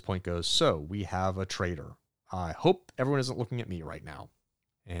 Sprite at this point goes, so we have a traitor. I hope everyone isn't looking at me right now.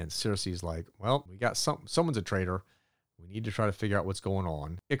 And Cersei's like, well, we got someone's a traitor. We need to try to figure out what's going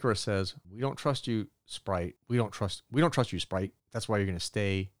on. Icarus says, we don't trust you, Sprite. We don't trust you, Sprite. That's why you're going to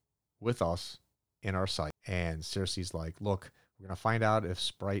stay with us in our sight. And Cersei's like, look, we're going to find out if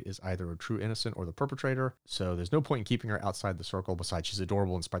Sprite is either a true innocent or the perpetrator. So there's no point in keeping her outside the circle. Besides, she's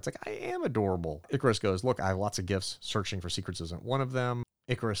adorable. And Sprite's like, I am adorable. Icarus goes, look, I have lots of gifts. Searching for secrets isn't one of them.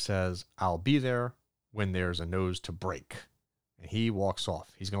 Icarus says, I'll be there when there's a nose to break. And he walks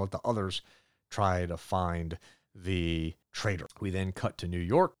off. He's going to let the others try to find the traitor. We then cut to New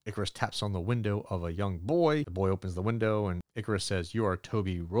York. Icarus taps on the window of a young boy. The boy opens the window and Icarus says, you are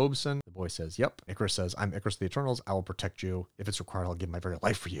Toby Robeson. The boy says, yep. Icarus says, I'm Icarus of the Eternals. I will protect you. If it's required, I'll give my very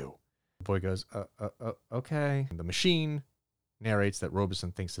life for you. The boy goes, okay. And the machine narrates that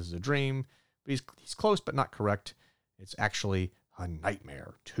Robeson thinks this is a dream, but he's close but not correct. It's actually a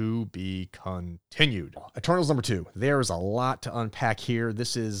nightmare. To be continued. Eternals number 2. There's a lot to unpack here.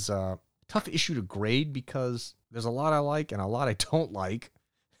 This is a tough issue to grade because there's a lot I like and a lot I don't like.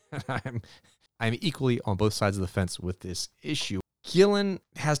 And I'm equally on both sides of the fence with this issue. Gillen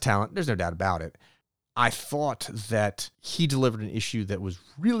has talent. There's no doubt about it. I thought that he delivered an issue that was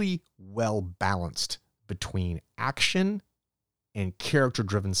really well balanced between action and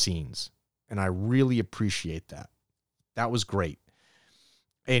character-driven scenes. And I really appreciate that. That was great.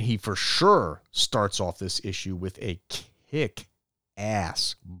 And he for sure starts off this issue with a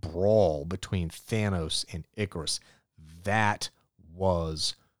kick-ass brawl between Thanos and Icarus. That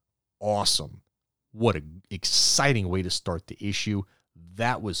was awesome. What an exciting way to start the issue.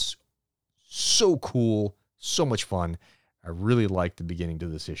 That was so cool, so much fun. I really liked the beginning to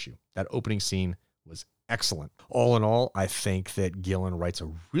this issue. That opening scene was excellent. All in all, I think that Gillen writes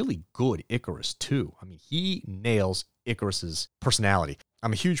a really good Icarus too. I mean, he nails Icarus's personality.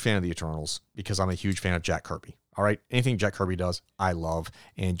 I'm a huge fan of the Eternals because I'm a huge fan of Jack Kirby. All right, anything Jack Kirby does, I love.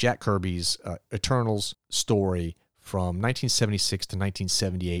 And Jack Kirby's Eternals story from 1976 to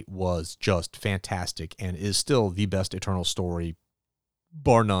 1978 was just fantastic and is still the best Eternal story,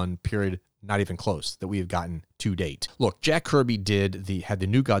 bar none, period, not even close, that we have gotten to date. Look, Jack Kirby had the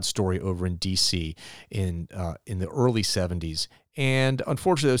New God story over in DC in the early 70s, and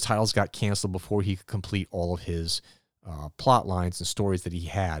unfortunately those titles got canceled before he could complete all of his plot lines and stories that he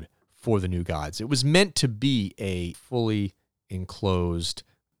had for the New Gods. It was meant to be a fully enclosed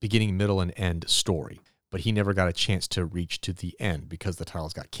beginning, middle, and end story, but he never got a chance to reach to the end because the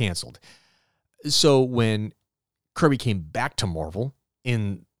titles got canceled. So when Kirby came back to Marvel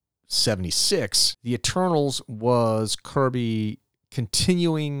in 76, the Eternals was Kirby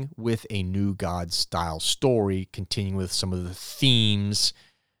continuing with a New God style story, continuing with some of the themes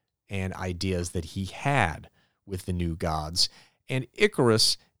and ideas that he had with the New Gods. And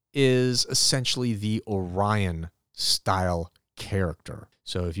Icarus is essentially the Orion style character.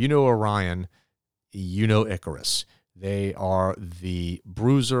 So if you know Orion, you know Icarus. They are the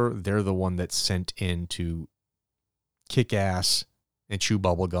bruiser. They're the one that's sent in to kick ass and chew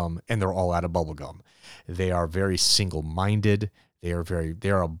bubblegum, and they're all out of bubblegum. They are very single-minded. They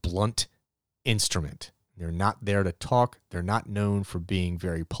are a blunt instrument. They're not there to talk. They're not known for being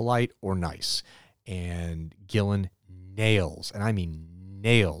very polite or nice. And Gillen nails, and I mean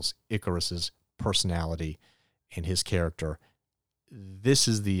nails, Icarus's personality and his character. This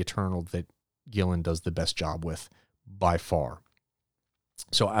is the Eternal that Gillen does the best job with by far.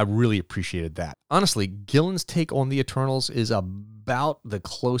 So I really appreciated that. Honestly, Gillen's take on the Eternals is about the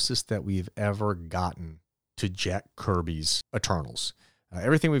closest that we've ever gotten to Jack Kirby's Eternals.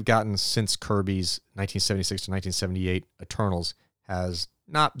 Everything we've gotten since Kirby's 1976 to 1978 Eternals has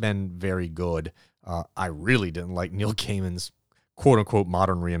not been very good. I really didn't like Neil Gaiman's quote-unquote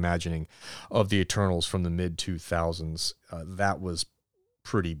modern reimagining of the Eternals from the mid-2000s. That was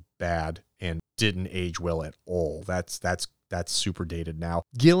pretty bad and didn't age well at all. That's super dated now.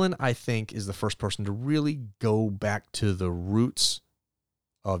 Gillen, I think, is the first person to really go back to the roots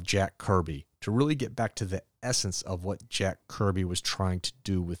of Jack Kirby, to really get back to the essence of what Jack Kirby was trying to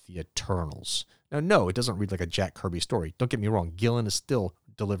do with the Eternals. Now, no, it doesn't read like a Jack Kirby story. Don't get me wrong. Gillen is still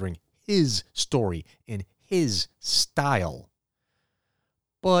delivering his story in his style,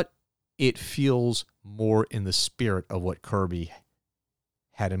 but it feels more in the spirit of what Kirby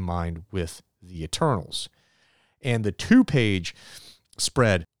had in mind with the Eternals. And the 2-page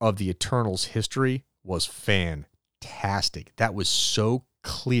spread of the Eternals history was fantastic. That was so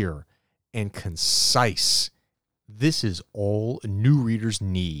clear and concise. This is all new readers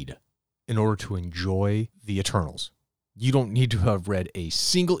need in order to enjoy the Eternals. You don't need to have read a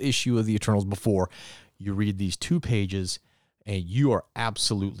single issue of the Eternals before. You read these 2 pages and you are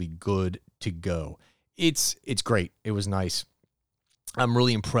absolutely good to go. It's great. It was nice. I'm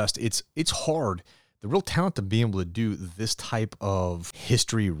really impressed. It's hard. The real talent to be able to do this type of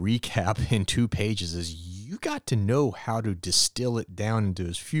history recap in 2 pages is you got to know how to distill it down into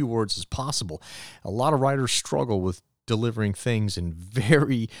as few words as possible. A lot of writers struggle with delivering things in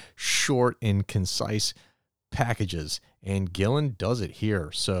very short and concise packages, and Gillen does it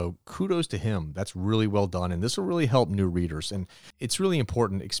here. So kudos to him. That's really well done, and this will really help new readers. And it's really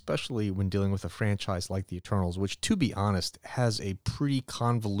important, especially when dealing with a franchise like the Eternals, which, to be honest, has a pretty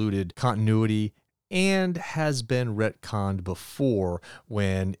convoluted continuity and has been retconned before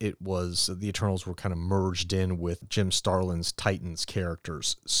when it was the Eternals were kind of merged in with Jim Starlin's Titans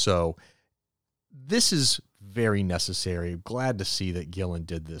characters. So this is very necessary. Glad to see that Gillen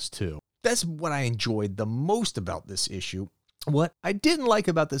did this too. That's what I enjoyed the most about this issue. What I didn't like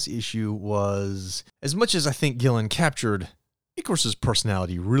about this issue was, as much as I think Gillen captured Icarus's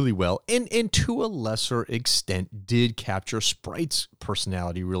personality really well, and to a lesser extent did capture Sprite's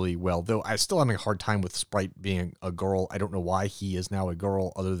personality really well, though I still having a hard time with Sprite being a girl. I don't know why he is now a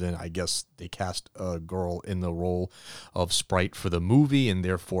girl, other than I guess they cast a girl in the role of Sprite for the movie, and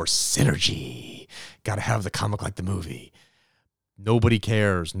therefore synergy. Gotta have the comic like the movie. Nobody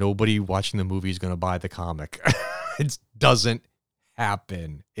cares. Nobody watching the movie is going to buy the comic. It doesn't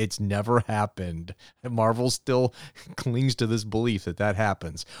happen. It's never happened. Marvel still clings to this belief that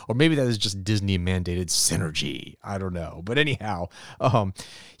happens. Or maybe that is just Disney mandated synergy. I don't know. But anyhow,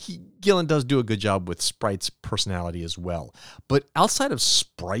 Gillen does do a good job with Sprite's personality as well. But outside of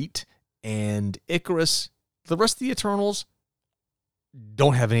Sprite and Icarus, the rest of the Eternals,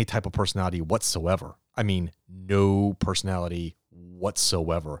 don't have any type of personality whatsoever. I mean, no personality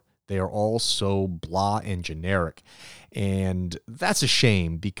whatsoever. They are all so blah and generic. And that's a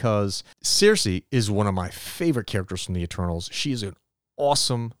shame because Cersei is one of my favorite characters from the Eternals. She is an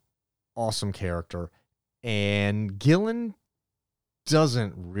awesome, awesome character. And Gillen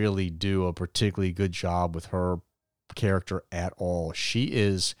doesn't really do a particularly good job with her character at all. She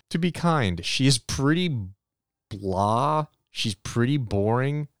is, to be kind, she is pretty blah. She's pretty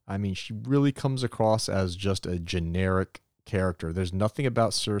boring. I mean, she really comes across as just a generic character. There's nothing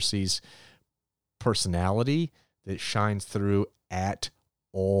about Cersei's personality that shines through at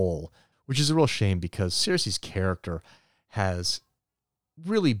all, which is a real shame because Cersei's character has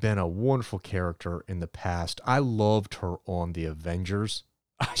really been a wonderful character in the past. I loved her on the Avengers.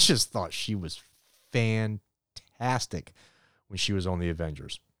 I just thought she was fantastic when she was on the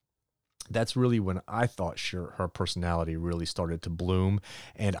Avengers. That's really when I thought her personality really started to bloom.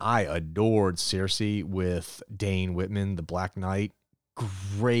 And I adored Cersei with Dane Whitman, the Black Knight.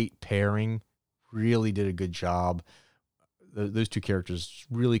 Great pairing. Really did a good job. Those two characters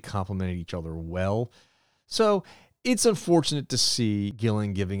really complemented each other well. So it's unfortunate to see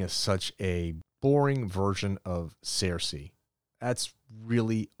Gillen giving us such a boring version of Cersei. That's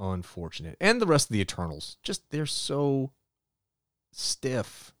really unfortunate. And the rest of the Eternals, just they're so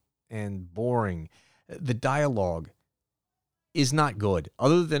stiff and boring. The dialogue is not good.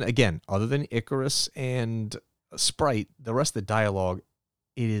 Other than Icarus and Sprite, the rest of the dialogue,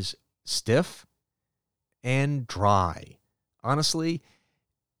 it is stiff and dry. Honestly,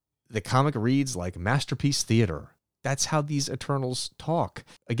 the comic reads like masterpiece theater. That's how these Eternals talk.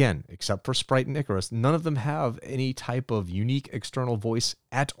 Again, except for Sprite and Icarus, none of them have any type of unique external voice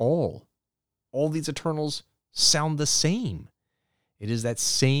at all. All these Eternals sound the same. It is that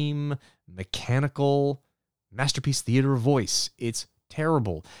same mechanical masterpiece theater voice. It's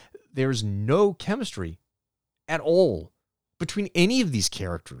terrible. There's no chemistry at all between any of these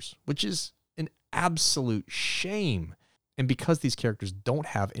characters, which is an absolute shame. And because these characters don't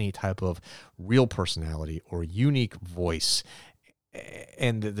have any type of real personality or unique voice,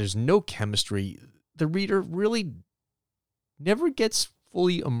 and there's no chemistry, the reader really never gets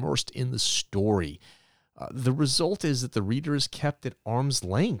fully immersed in the story. The result is that the reader is kept at arm's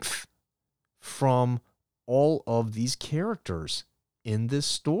length from all of these characters in this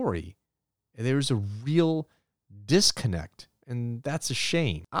story. And there's a real disconnect, and that's a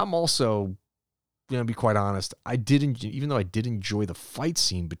shame. I'm also going to be quite honest, even though I did enjoy the fight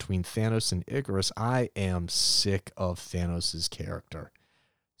scene between Thanos and Icarus, I am sick of Thanos' character.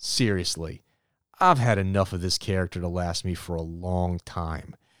 Seriously, I've had enough of this character to last me for a long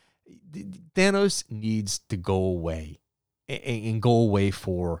time. Thanos needs to go away, and go away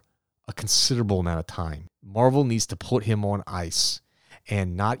for a considerable amount of time. Marvel needs to put him on ice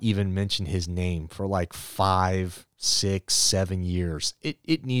and not even mention his name for like 5, 6, 7 years.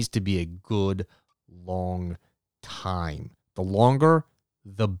 It needs to be a good long time. The longer,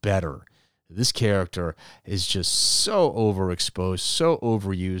 the better. This character is just so overexposed, so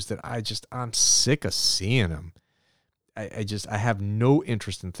overused that I'm sick of seeing him. I have no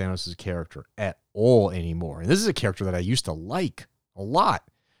interest in Thanos' character at all anymore. And this is a character that I used to like a lot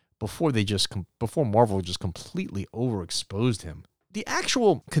before Marvel just completely overexposed him. The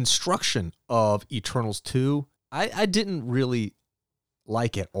actual construction of Eternals 2, I didn't really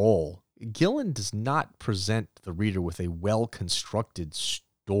like at all. Gillen does not present the reader with a well-constructed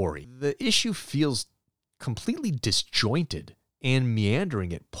story. The issue feels completely disjointed and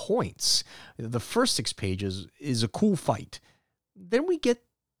meandering at points. The first 6 pages is a cool fight. Then we get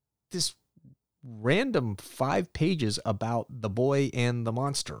this random 5 pages about the boy and the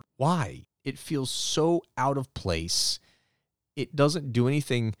monster. Why? It feels so out of place. It doesn't do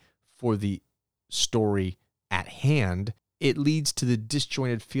anything for the story at hand. It leads to the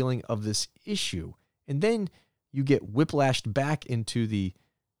disjointed feeling of this issue. And then you get whiplashed back into the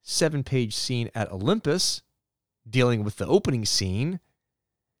 7-page scene at Olympus, dealing with the opening scene,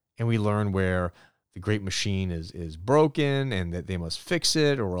 and we learn where the Great Machine is broken and that they must fix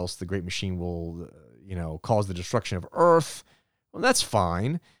it, or else the Great Machine will, cause the destruction of Earth. Well, that's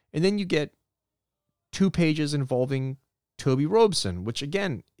fine. And then you get 2 pages involving Toby Robson, which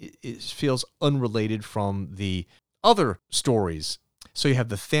again it feels unrelated from the other stories. So you have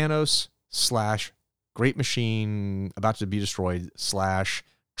the Thanos / Great Machine about to be destroyed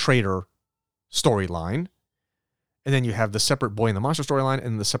 / traitor storyline. And then you have the separate Boy and the Monster storyline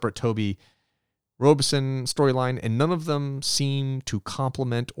and the separate Toby Robson storyline, and none of them seem to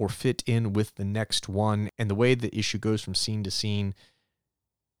complement or fit in with the next one. And the way the issue goes from scene to scene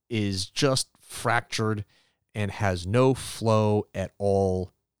is just fractured, and has no flow at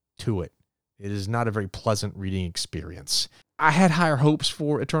all to it. It is not a very pleasant reading experience. I had higher hopes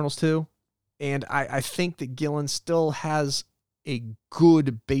for Eternals 2, and I think that Gillen still has a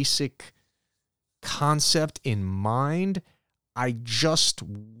good basic concept in mind. I just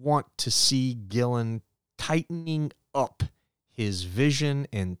want to see Gillen tightening up his vision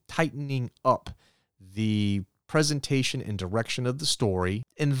and tightening up the presentation and direction of the story,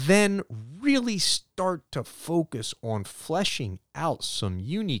 and then really start to focus on fleshing out some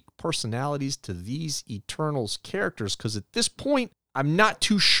unique personalities to these Eternals characters, because at this point, I'm not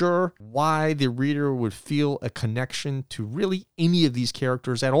too sure why the reader would feel a connection to really any of these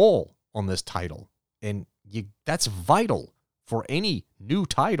characters at all on this title. And that's vital for any new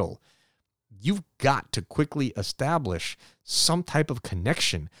title. You've got to quickly establish some type of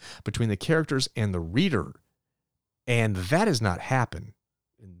connection between the characters and the reader. And that has not happened.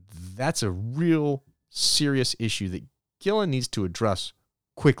 That's a real serious issue that Gillen needs to address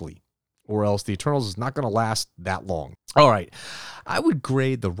quickly, or else the Eternals is not going to last that long. All right. I would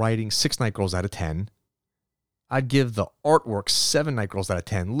grade the writing 6 Night Girls out of 10. I'd give the artwork 7 Night Girls out of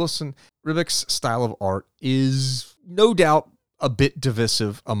 10. Listen, Ribick's style of art is no doubt a bit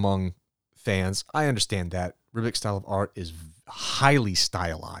divisive among fans. I understand that. Ribick's style of art is highly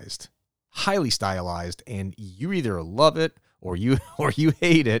stylized, and you either love it or you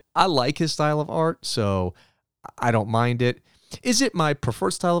hate it. I like his style of art, so I don't mind it. Is it my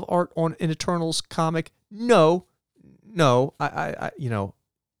preferred style of art on an Eternals comic? No. I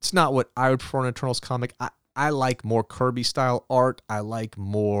it's not what I would prefer on an Eternals comic. I like more Kirby style art. I like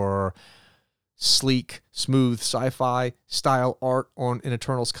more sleek, smooth sci-fi style art on an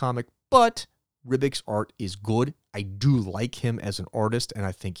Eternals comic, but Ribick's art is good. I do like him as an artist, and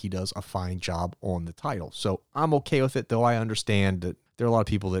I think he does a fine job on the title. So I'm okay with it, though I understand that there are a lot of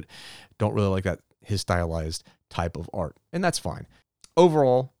people that don't really like his stylized type of art, and that's fine.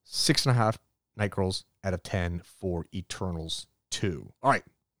 Overall, 6.5 Night Girls out of 10 for Eternals 2. All right,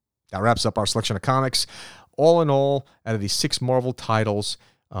 that wraps up our selection of comics. All in all, out of these 6 Marvel titles,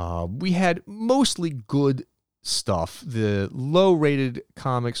 we had mostly good stuff. The low-rated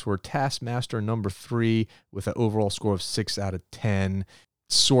comics were Taskmaster number 3 with an overall score of 6 out of 10,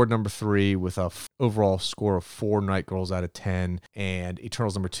 S.W.O.R.D number 3 with an overall score of 4 Night Girls out of 10, and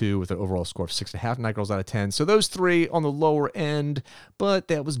Eternals number 2 with an overall score of 6.5 Night Girls out of 10. So those 3 on the lower end, but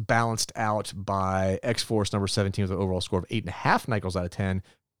that was balanced out by X-Force number 17 with an overall score of 8.5 Night Girls out of 10,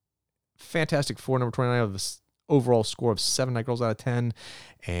 Fantastic Four number 29 with an overall score of 7 Night Girls out of 10,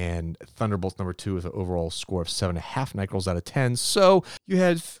 and Thunderbolts number 2 with an overall score of 7.5 Night Girls out of 10. So you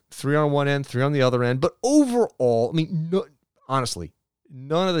had 3 on one end, 3 on the other end, but overall, I mean, honestly,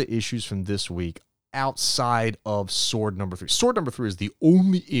 none of the issues from this week outside of S.W.O.R.D number 3. S.W.O.R.D number 3 is the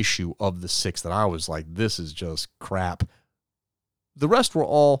only issue of the 6 that I was like, this is just crap. The rest were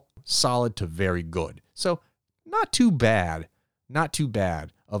all solid to very good. So not too bad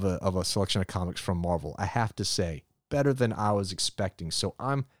of a selection of comics from Marvel, I have to say. Better than I was expecting. So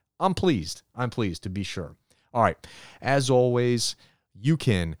I'm pleased. I'm pleased, to be sure. All right. As always, you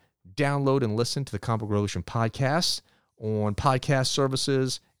can download and listen to the Comic Book Revolution podcast on podcast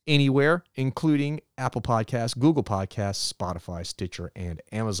services anywhere, including Apple Podcasts, Google Podcasts, Spotify, Stitcher, and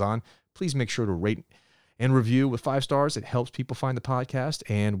Amazon. Please make sure to rate and review with 5 stars. It helps people find the podcast,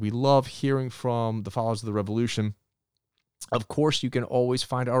 and we love hearing from the followers of the Revolution. Of course, you can always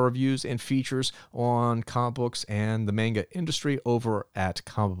find our reviews and features on comic books and the manga industry over at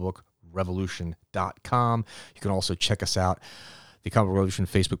comicbookrevolution.com. You can also check us out, the Comic Book Revolution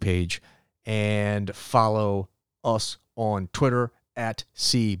Facebook page, and follow us on Twitter at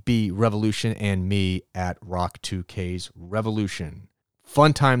CB Revolution and me at Rokk2K's Revolution.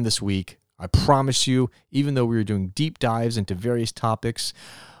 Fun time this week. I promise you, even though we were doing deep dives into various topics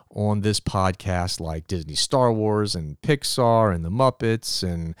on this podcast, like Disney Star Wars and Pixar and the Muppets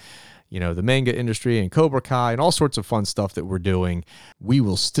and, the manga industry and Cobra Kai and all sorts of fun stuff that we're doing, we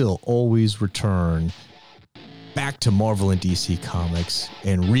will still always return back to Marvel and DC Comics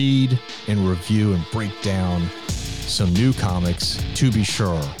and read and review and break down some new comics, to be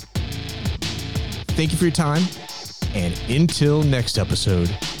sure. Thank you for your time, and until next episode,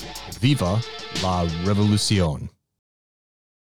 Viva la Revolución.